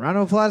 1. Round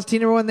of applause,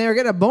 team number 1 there.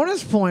 Get a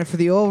bonus point for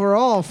the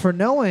overall for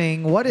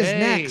knowing what is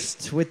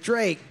next with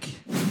Drake.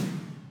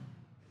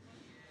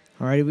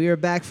 Alrighty, we are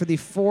back for the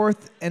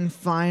 4th and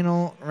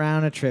final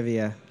round of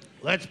trivia.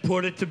 Let's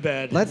put it to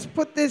bed. Let's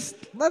put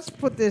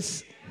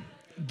this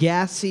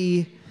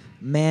gassy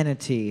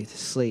manatee to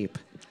sleep.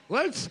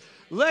 Let's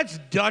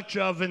Dutch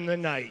oven the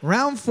night.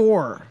 Round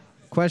 4.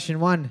 Question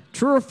 1.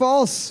 True or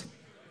false?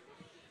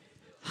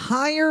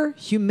 Higher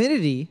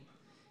humidity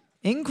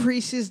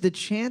increases the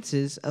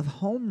chances of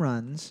home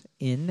runs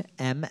in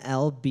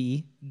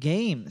MLB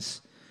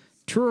games.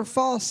 True or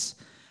false?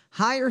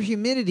 Higher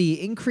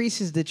humidity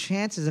increases the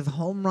chances of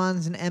home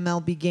runs in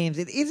MLB games.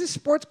 It is a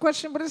sports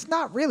question, but it's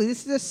not really.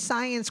 This is a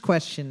science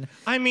question.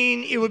 I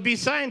mean, it would be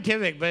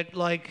scientific, but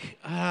you're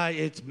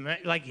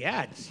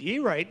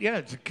right. Yeah,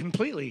 it's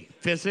completely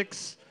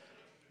physics,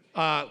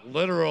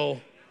 literal,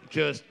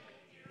 just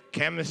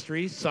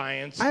chemistry,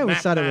 science, I always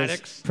thought it was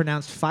mathematics.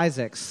 pronounced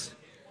physics.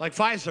 Like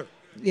Pfizer,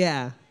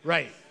 Yeah.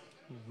 right?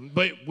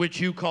 But which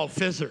you call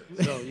fizzer.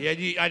 So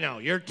yeah, I know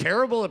you're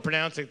terrible at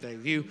pronouncing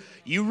things.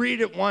 You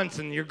read it once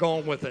and you're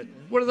going with it.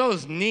 What are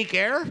those? Neek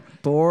air?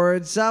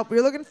 Boards up.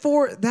 We're looking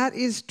for. That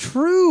is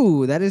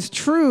true. That is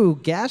true.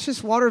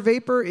 Gaseous water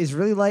vapor is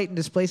really light and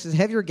displaces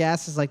heavier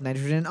gases like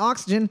nitrogen and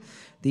oxygen.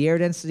 The air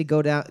density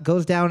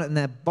goes down and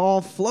that ball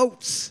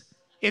floats.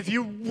 If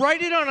you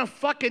write it on a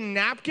fucking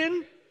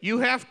napkin, you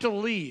have to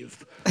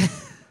leave.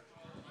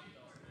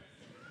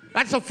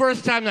 That's the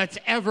first time that's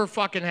ever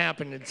fucking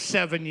happened in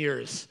 7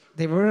 years.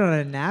 They wrote it on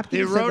a napkin?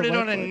 They instead of wrote it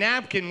on a whiteboard?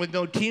 napkin with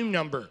no team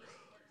number.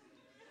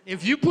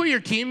 If you put your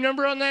team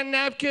number on that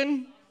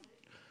napkin,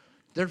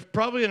 there's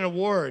probably an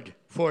award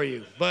for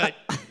you. But,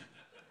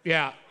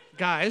 yeah,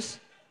 guys,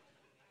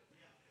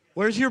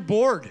 where's your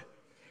board?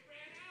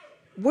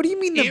 What do you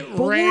mean the It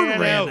board ran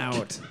ran out.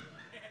 out?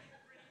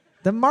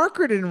 The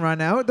marker didn't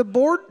run out. The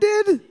board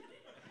did?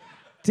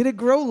 Did it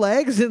grow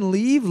legs and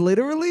leave,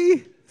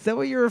 literally? Is that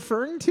what you're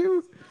referring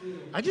to?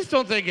 I just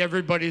don't think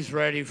everybody's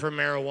ready for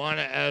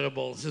marijuana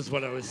edibles, is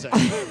what I was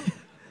saying.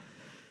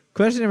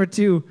 Question number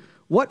 2.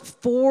 What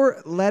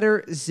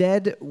 4-letter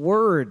Z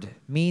word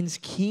means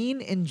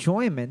keen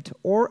enjoyment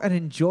or an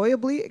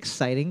enjoyably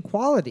exciting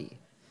quality?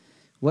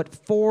 What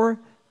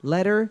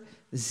 4-letter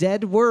Z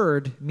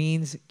word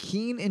means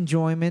keen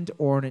enjoyment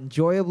or an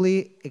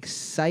enjoyably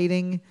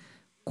exciting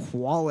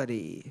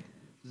quality?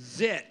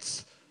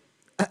 Zits.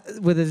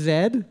 With a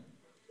Z?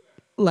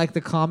 Like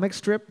the comic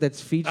strip that's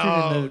featured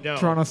in the no.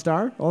 Toronto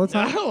Star all the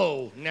time?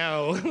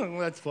 No.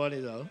 That's funny,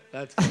 though.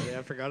 That's funny.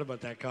 I forgot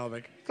about that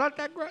comic. It's not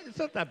that great. It's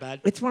not that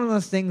bad. It's one of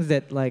those things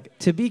that, like,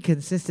 to be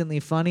consistently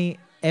funny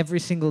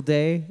every single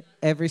day,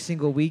 every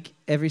single week,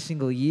 every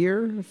single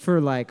year for,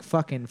 like,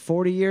 fucking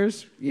 40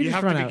 years, you just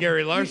have run to be out.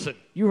 Gary Larson.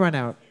 You run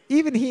out.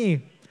 Even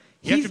You have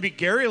he's- to be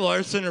Gary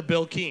Larson or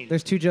Bill Keane.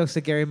 There's 2 jokes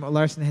that Gary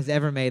Larson has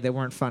ever made that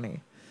weren't funny.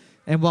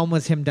 And one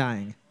was him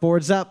dying.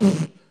 Boards up.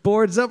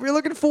 Boards up. We're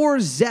looking for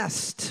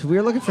zest.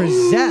 We're looking for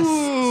zest.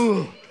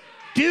 Ooh.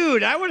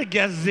 Dude, I would have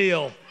guessed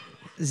Zeal.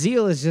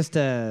 Zeal is just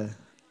a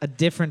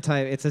different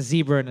type. It's a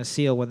zebra and a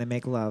seal when they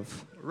make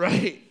love.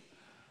 Right.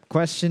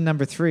 Question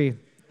number 3.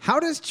 How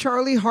does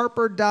Charlie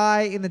Harper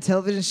die in the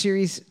television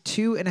series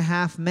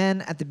 2.5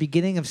 Men at the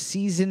beginning of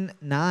season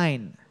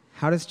 9?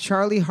 How does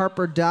Charlie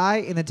Harper die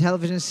in the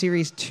television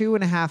series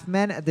 2.5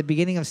 Men at the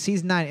beginning of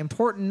season 9?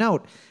 Important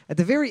note, at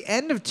the very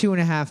end of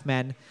 2.5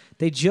 Men,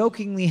 they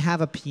jokingly have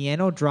a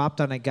piano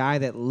dropped on a guy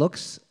that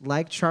looks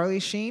like Charlie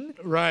Sheen.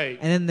 Right.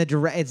 And then it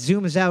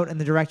zooms out and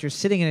the director's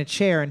sitting in a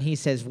chair and he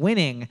says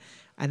winning,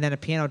 and then a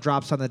piano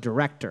drops on the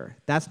director.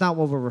 That's not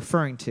what we're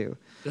referring to.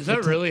 Does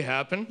that really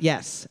happen?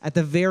 Yes, at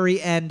the very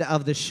end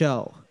of the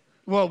show.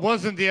 Well, it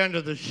wasn't the end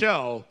of the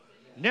show.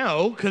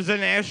 No, because then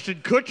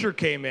Ashton Kutcher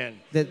came in.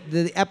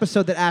 The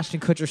episode that Ashton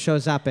Kutcher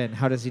shows up in,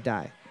 how does he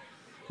die?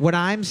 What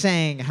I'm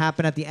saying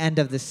happened at the end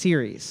of the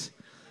series.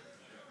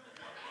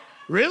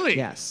 Really?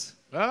 Yes.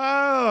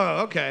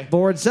 Oh, okay.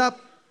 Boards up.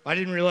 I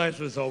didn't realize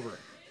it was over.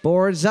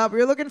 Boards up.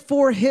 You're looking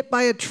for hit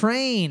by a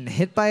train.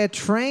 Hit by a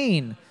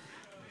train.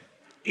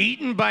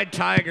 Eaten by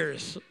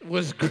Tigers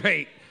was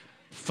great.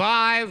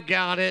 5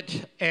 got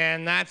it,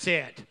 and that's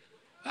it.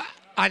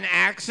 An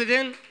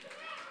accident?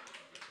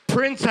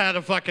 Prince had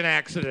a fucking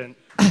accident.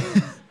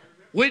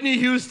 Whitney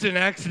Houston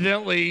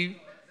accidentally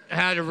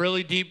had a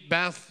really deep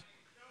bath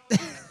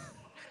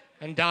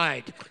and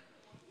died.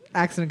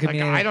 Accident could Like,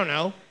 mean I anything. don't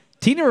know.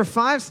 Team number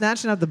 5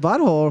 snatching up the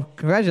butthole.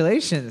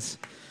 Congratulations.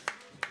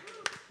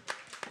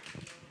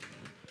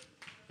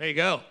 There you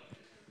go.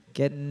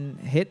 Getting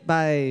hit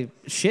by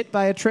shit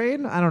by a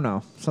train? I don't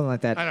know. Something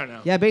like that. I don't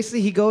know. Yeah,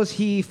 basically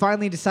he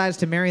finally decides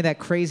to marry that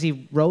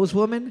crazy Rose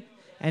woman,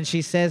 and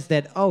she says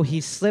that, oh,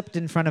 he slipped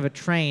in front of a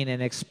train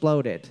and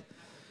exploded.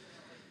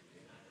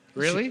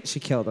 Really? She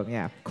killed him,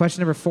 yeah.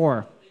 Question number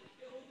 4.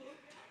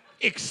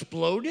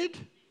 Exploded?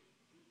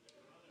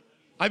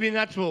 I mean,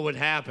 that's what would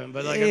happen,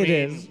 but It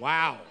is.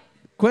 wow.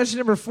 Question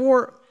number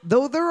 4.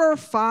 Though there are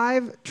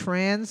 5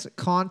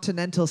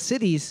 transcontinental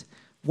cities,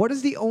 what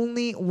is the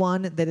only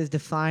one that is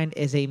defined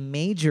as a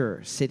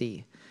major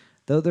city?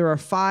 Though there are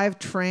 5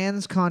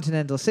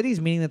 transcontinental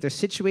cities, meaning that they're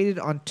situated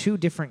on 2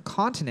 different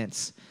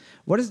continents,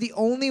 what is the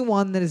only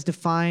one that is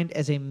defined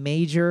as a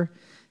major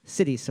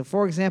city? So,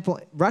 for example,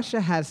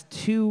 Russia has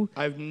 2.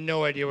 I have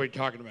no idea what you're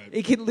talking about.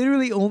 It can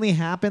literally only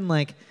happen,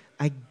 like,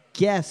 I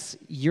guess,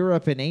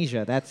 Europe and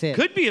Asia. That's it.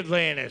 Could be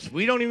Atlantis.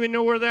 We don't even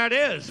know where that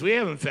is. We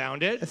haven't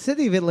found The it.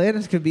 city of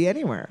Atlantis could be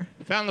anywhere.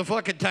 Found the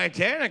fucking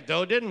Titanic,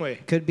 though, didn't we?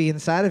 Could be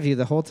inside of you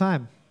the whole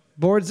time.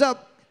 Boards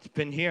up. It's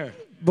been here.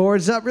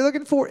 Boards up. We're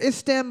looking for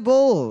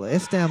Istanbul.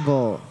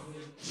 Istanbul.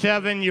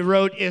 7, you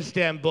wrote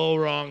Istanbul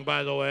wrong,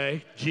 by the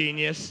way.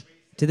 Genius.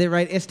 Did they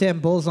write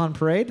Istanbul's on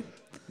parade?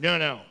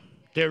 No.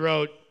 They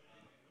wrote,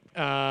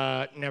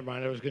 never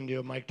mind. I was going to do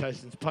a Mike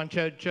Tyson's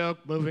Punch-Out joke.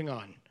 Moving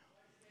on.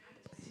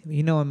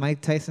 You know a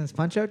Mike Tyson's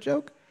Punch-Out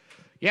joke?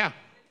 Yeah.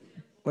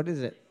 What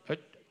is it?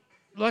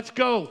 Let's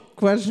go.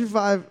 Question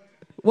 5.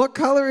 What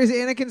color is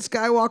Anakin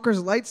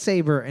Skywalker's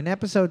lightsaber in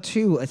Episode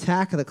 2,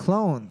 Attack of the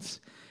Clones?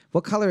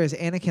 What color is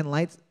Anakin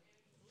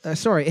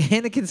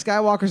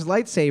Skywalker's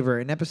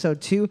lightsaber in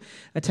Episode 2,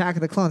 Attack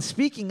of the Clones?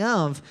 Speaking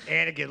of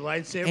Anakin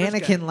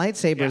lightsaber.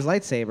 lightsaber's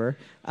lightsaber,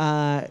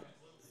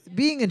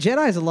 being a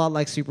Jedi is a lot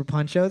like Super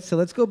Punch-Out, so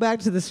let's go back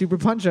to the Super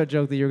Punch-Out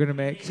joke that you're going to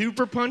make.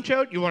 Super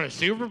Punch-Out? You want a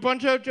Super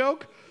Punch-Out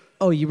joke?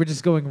 Oh, you were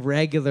just going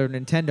regular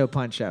Nintendo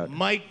Punch-Out.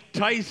 Mike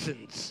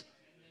Tyson's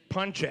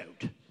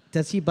Punch-Out.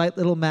 Does he bite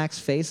Little Mac's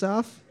face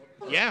off?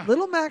 Yeah.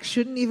 Little Mac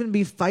shouldn't even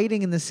be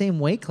fighting in the same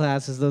weight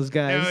class as those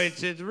guys. No,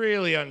 it's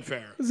really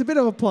unfair. It's a bit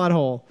of a plot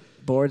hole.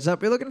 Boards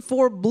up. You're looking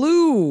for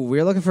blue.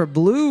 We're looking for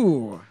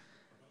blue.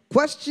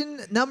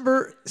 Question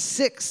number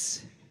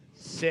 6.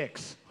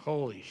 6.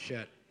 Holy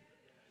shit.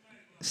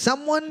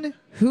 Someone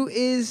who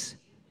is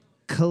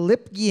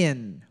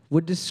Calypgian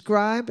would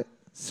describe...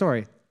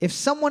 Sorry. If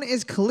someone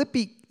is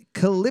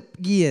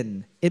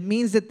Calypgian, it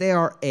means that they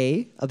are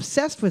A,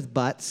 obsessed with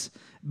butts,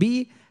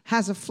 B,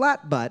 has a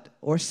flat butt,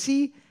 or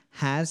C,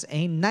 has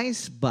a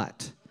nice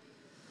butt.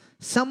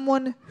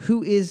 Someone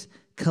who is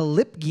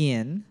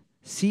Calypgian,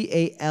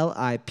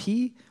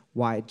 Calypygyan,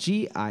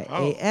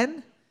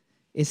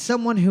 is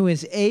someone who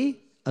is A,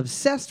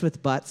 obsessed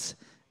with butts,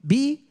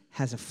 B,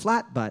 has a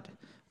flat butt,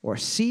 or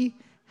C,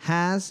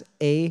 has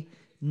a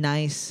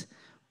nice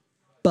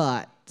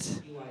butt.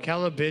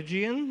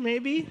 Calabigian,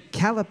 maybe?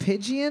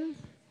 Calypygian?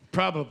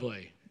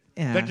 Probably.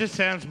 Yeah. That just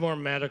sounds more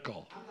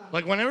medical.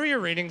 Like whenever you're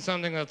reading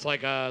something that's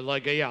like I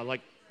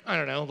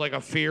don't know, like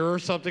a fear or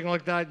something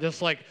like that,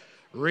 just like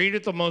read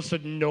it the most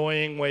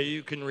annoying way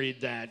you can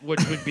read that,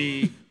 which would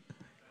be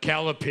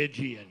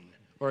Calapigian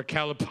or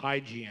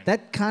Calipygian.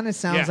 That kind of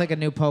sounds Yeah. like a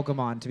new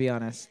Pokemon, to be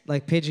honest.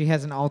 Like Pidgey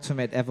has an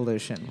ultimate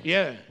evolution.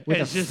 Yeah. With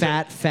it's a just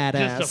fat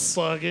ass. Just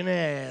a fucking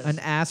ass. An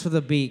ass with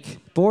a beak.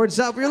 Boards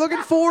up. You're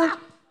looking for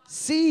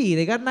C.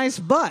 They got a nice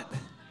butt.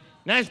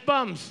 Nice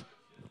bums.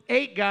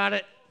 8 got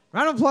it.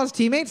 Round of applause,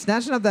 teammates.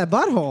 Snatching up that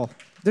butthole.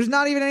 There's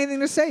not even anything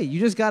to say. You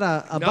just got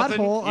a Nothing.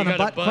 butthole You on a got a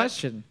butt butt.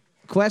 question.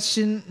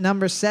 Question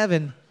number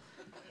 7.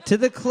 To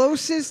the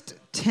closest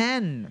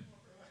 10.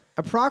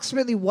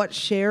 Approximately what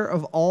share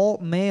of all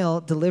mail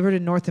delivered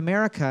in North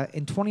America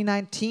in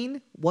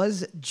 2019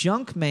 was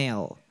junk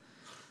mail?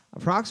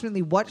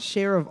 Approximately what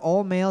share of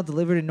all mail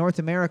delivered in North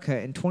America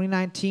in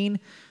 2019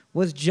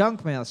 was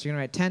junk mail? So you're going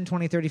to write 10,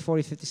 20, 30,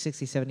 40, 50,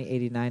 60, 70,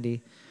 80,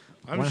 90.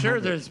 I'm sure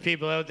 100. there's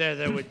people out there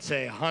that would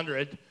say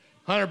 100.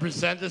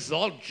 100%. This is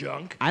all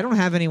junk. I don't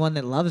have anyone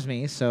that loves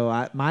me,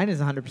 so mine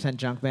is 100%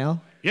 junk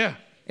mail. Yeah.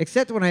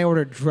 Except when I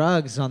order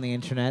drugs on the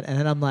internet, and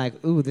then I'm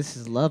like, ooh, this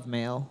is love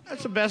mail.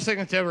 That's the best thing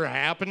that's ever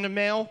happened to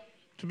mail.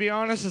 To be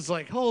honest, it's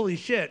like, holy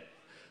shit.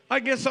 I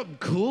get something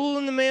cool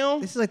in the mail.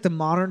 This is like the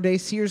modern day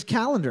Sears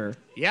calendar.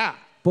 Yeah.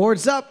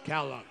 Boards up.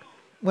 Kellogg.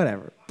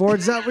 Whatever.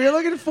 Boards up. We're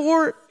looking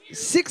for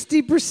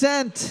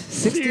 60%.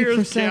 Sears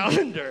 60%.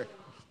 calendar.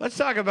 Let's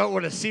talk about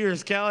what a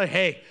Sears calendar.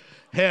 Hey,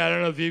 I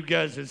don't know if you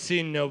guys have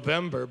seen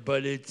November,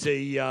 but it's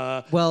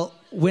a Well,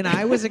 when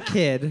I was a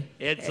kid,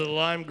 it's a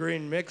lime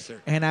green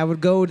mixer. and I would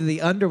go to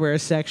the underwear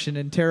section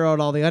and tear out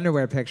all the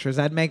underwear pictures,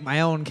 I'd make my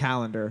own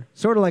calendar.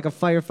 Sort of like a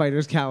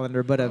firefighter's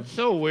calendar, but of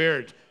So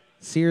weird.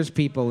 Sears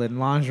people in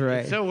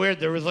lingerie. So weird.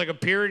 There was like a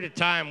period of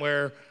time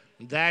where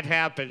that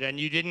happened, and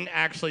you didn't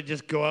actually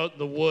just go out in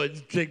the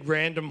woods, dig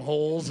random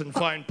holes, and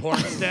find porn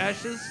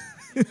stashes.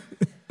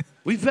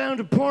 We found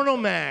a porno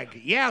mag.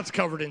 Yeah, it's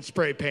covered in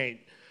spray paint.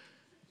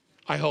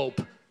 I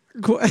hope.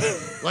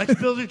 Let's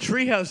build a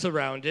treehouse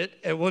around it,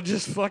 and we'll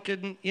just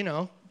fucking,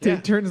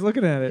 Dude turns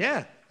looking at it.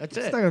 Yeah, that's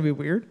It's it. not going to be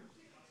weird.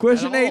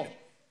 Question At 8. all.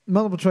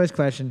 Multiple choice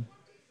question.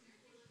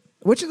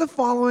 Which of the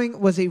following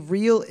was a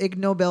real Ig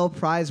Nobel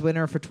Prize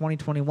winner for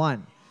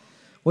 2021?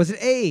 Was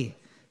it A,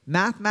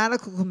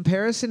 mathematical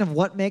comparison of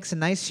what makes a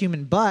nice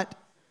human butt,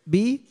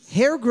 B,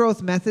 hair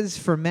growth methods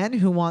for men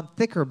who want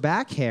thicker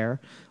back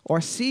hair.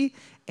 Or C,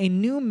 a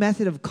new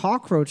method of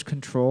cockroach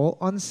control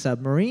on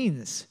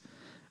submarines.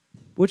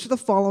 Which of the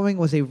following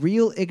was a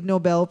real Ig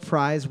Nobel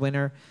Prize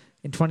winner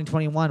in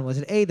 2021? Was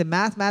it A, the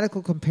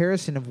mathematical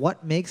comparison of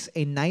what makes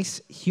a nice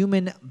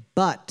human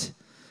butt?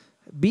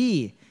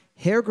 B,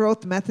 hair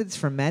growth methods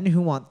for men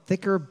who want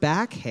thicker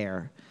back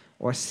hair?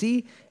 Or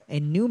C, a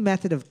new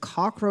method of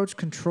cockroach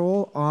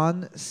control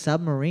on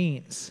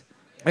submarines?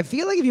 I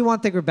feel like if you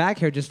want thicker back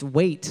hair, just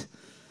wait.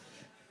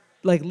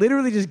 Like,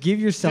 literally just give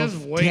yourself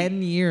Just wait.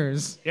 10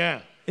 years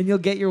Yeah, and you'll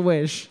get your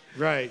wish.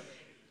 right.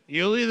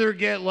 You'll either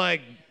get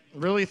like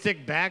really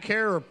thick back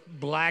hair or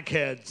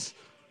blackheads,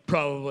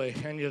 probably.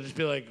 And you'll just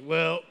be like,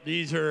 well,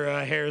 these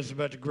are hairs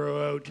about to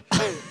grow out.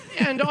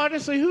 And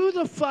honestly, who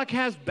the fuck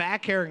has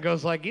back hair and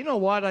goes like, you know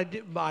what, I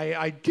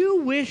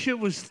do wish it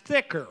was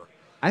thicker.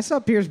 I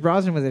saw Pierce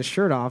Brosnan with his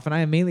shirt off, and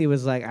I immediately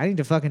was like, I need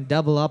to fucking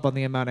double up on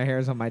the amount of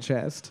hairs on my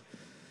chest.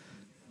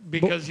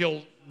 Because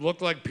you'll look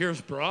like Pierce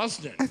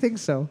Brosnan. I think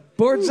so.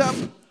 Boards up.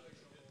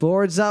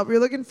 Boards up. You're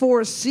looking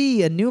for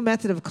C, a new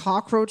method of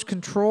cockroach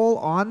control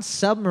on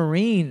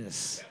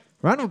submarines.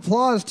 Round of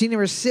applause, team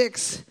number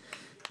 6.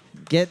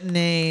 Getting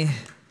a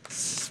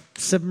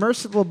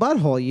submersible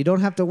butthole. You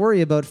don't have to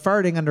worry about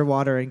farting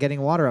underwater and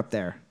getting water up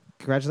there.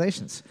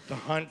 Congratulations. The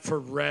hunt for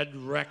red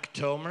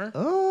rectomer.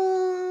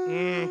 Oh.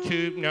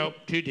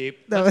 Too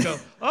deep. No. Let's go.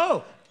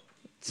 Oh,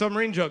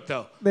 submarine joke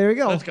though. There we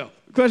go. Let's go.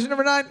 Question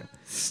number 9.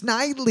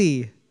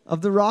 Snidely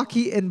of the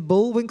Rocky and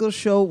Bullwinkle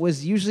show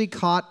was usually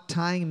caught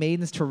tying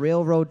maidens to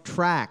railroad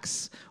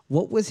tracks.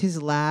 What was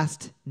his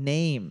last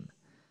name?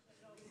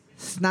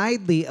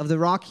 Snidely of the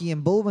Rocky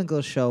and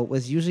Bullwinkle show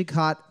was usually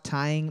caught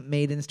tying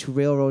maidens to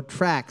railroad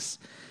tracks.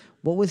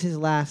 What was his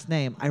last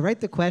name? I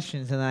write the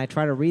questions and then I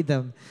try to read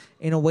them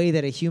in a way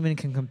that a human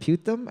can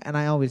compute them, and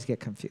I always get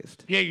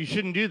confused. Yeah, you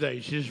shouldn't do that.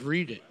 You should just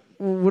read it.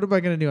 What am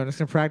I going to do? I'm just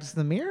going to practice in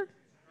the mirror?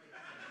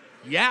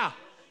 Yeah.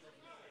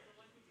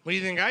 What do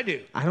you think I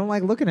do? I don't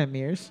like looking at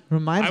mirrors.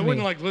 Reminds I me.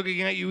 wouldn't like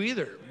looking at you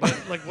either, but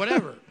like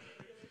whatever.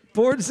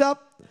 Boards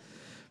up.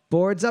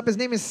 Boards up. His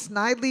name is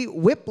Snidely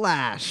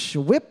Whiplash.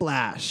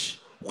 Whiplash.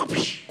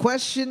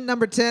 Question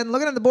number 10.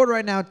 Looking at the board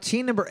right now,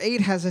 team number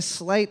 8 has a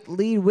slight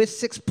lead with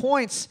 6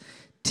 points.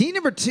 Team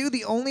number 2,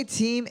 the only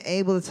team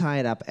able to tie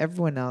it up.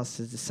 Everyone else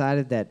has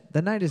decided that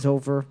the night is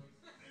over.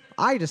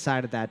 I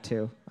decided that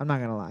too. I'm not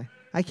going to lie.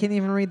 I can't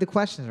even read the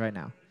questions right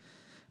now.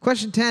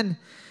 Question 10.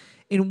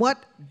 In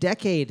what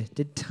decade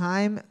did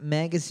Time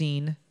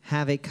magazine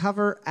have a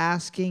cover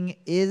asking,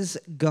 "Is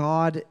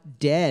God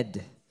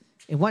dead?"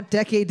 In what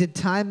decade did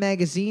Time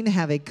magazine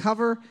have a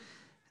cover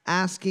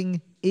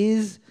asking,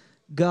 "Is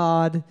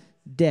God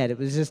dead?" It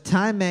was just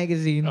Time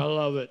magazine. I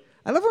love it.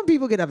 I love when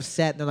people get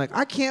upset and they're like,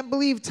 "I can't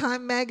believe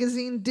Time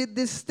magazine did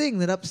this thing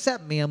that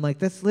upset me." I'm like,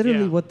 that's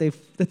literally what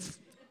that's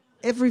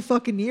every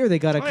fucking year they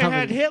got a I cover.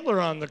 had Hitler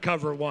on the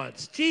cover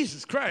once.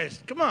 Jesus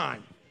Christ, come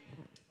on.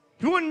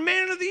 He won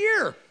Man of the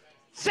Year.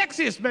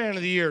 Sexiest Man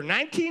of the Year,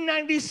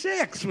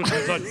 1996, which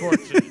was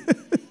unfortunate.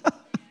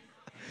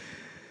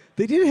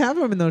 They did have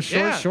him in those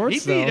short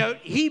shorts,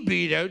 he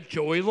beat out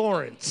Joey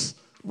Lawrence.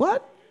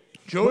 What?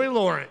 Joey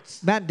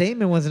Lawrence. Matt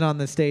Damon wasn't on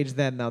the stage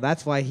then, though.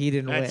 That's why he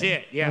didn't win. That's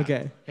it, yeah.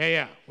 Okay.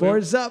 Yeah.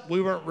 Boards up.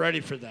 We weren't ready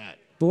for that.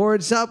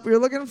 Boards up. We were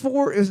looking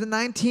for, it was the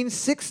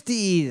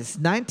 1960s.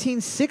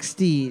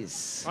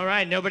 1960s. All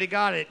right, nobody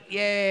got it.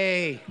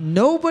 Yay.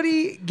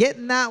 Nobody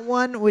getting that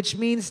one, which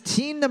means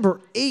team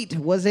number 8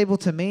 was able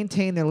to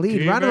maintain their lead.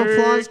 Team Round of 8.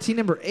 applause, team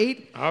number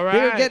 8. All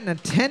They were right. getting a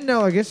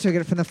 $10 gift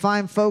certificate from the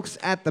fine folks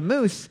at the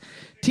Moose.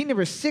 Team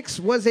number 6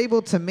 was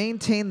able to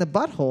maintain the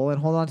butthole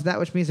and hold on to that,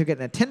 which means they're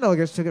getting a $10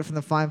 gift certificate from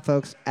the fine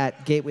folks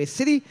at Gateway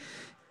City.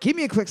 Give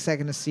me a quick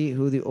second to see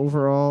who the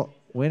overall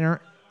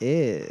winner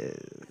is.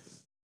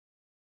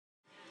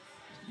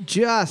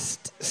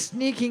 Just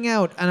sneaking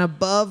out an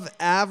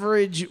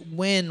above-average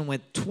win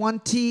with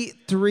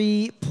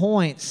 23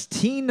 points.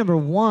 Team number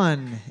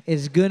 1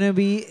 is going to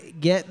be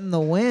getting the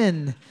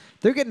win.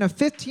 They're getting a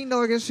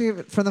 $15 gift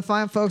certificate from the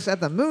fine folks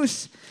at the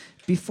Moose.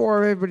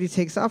 Before everybody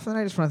takes off for the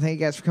night, I just want to thank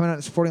you guys for coming out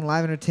and supporting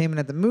live entertainment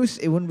at the Moose.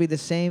 It wouldn't be the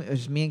same. It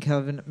was me and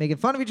Kevin making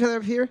fun of each other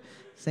up here.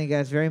 Thank you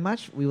guys very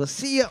much. We will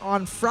see you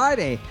on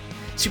Friday.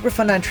 Super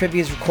Fun 9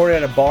 Trivia is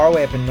recorded at a bar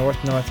way up in North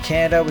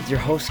Canada with your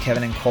hosts,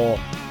 Kevin and Cole.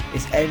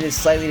 It's edited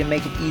slightly to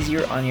make it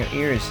easier on your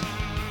ears.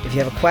 If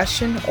you have a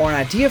question or an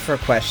idea for a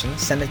question,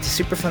 send it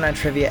to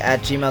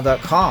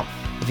superfun9trivia@gmail.com.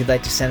 If you'd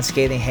like to send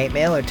scathing hate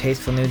mail or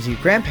tasteful nudes to your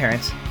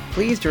grandparents,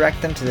 please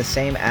direct them to the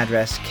same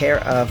address,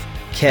 care of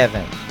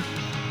Kevin.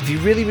 If you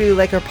really, really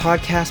like our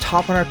podcast,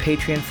 hop on our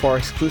Patreon for our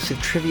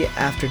exclusive Trivia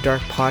After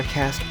Dark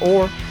podcast,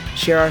 or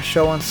share our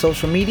show on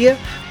social media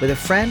with a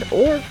friend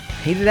or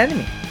hated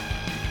enemy.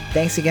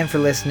 Thanks again for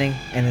listening,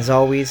 and as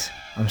always,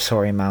 I'm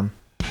sorry, Mom.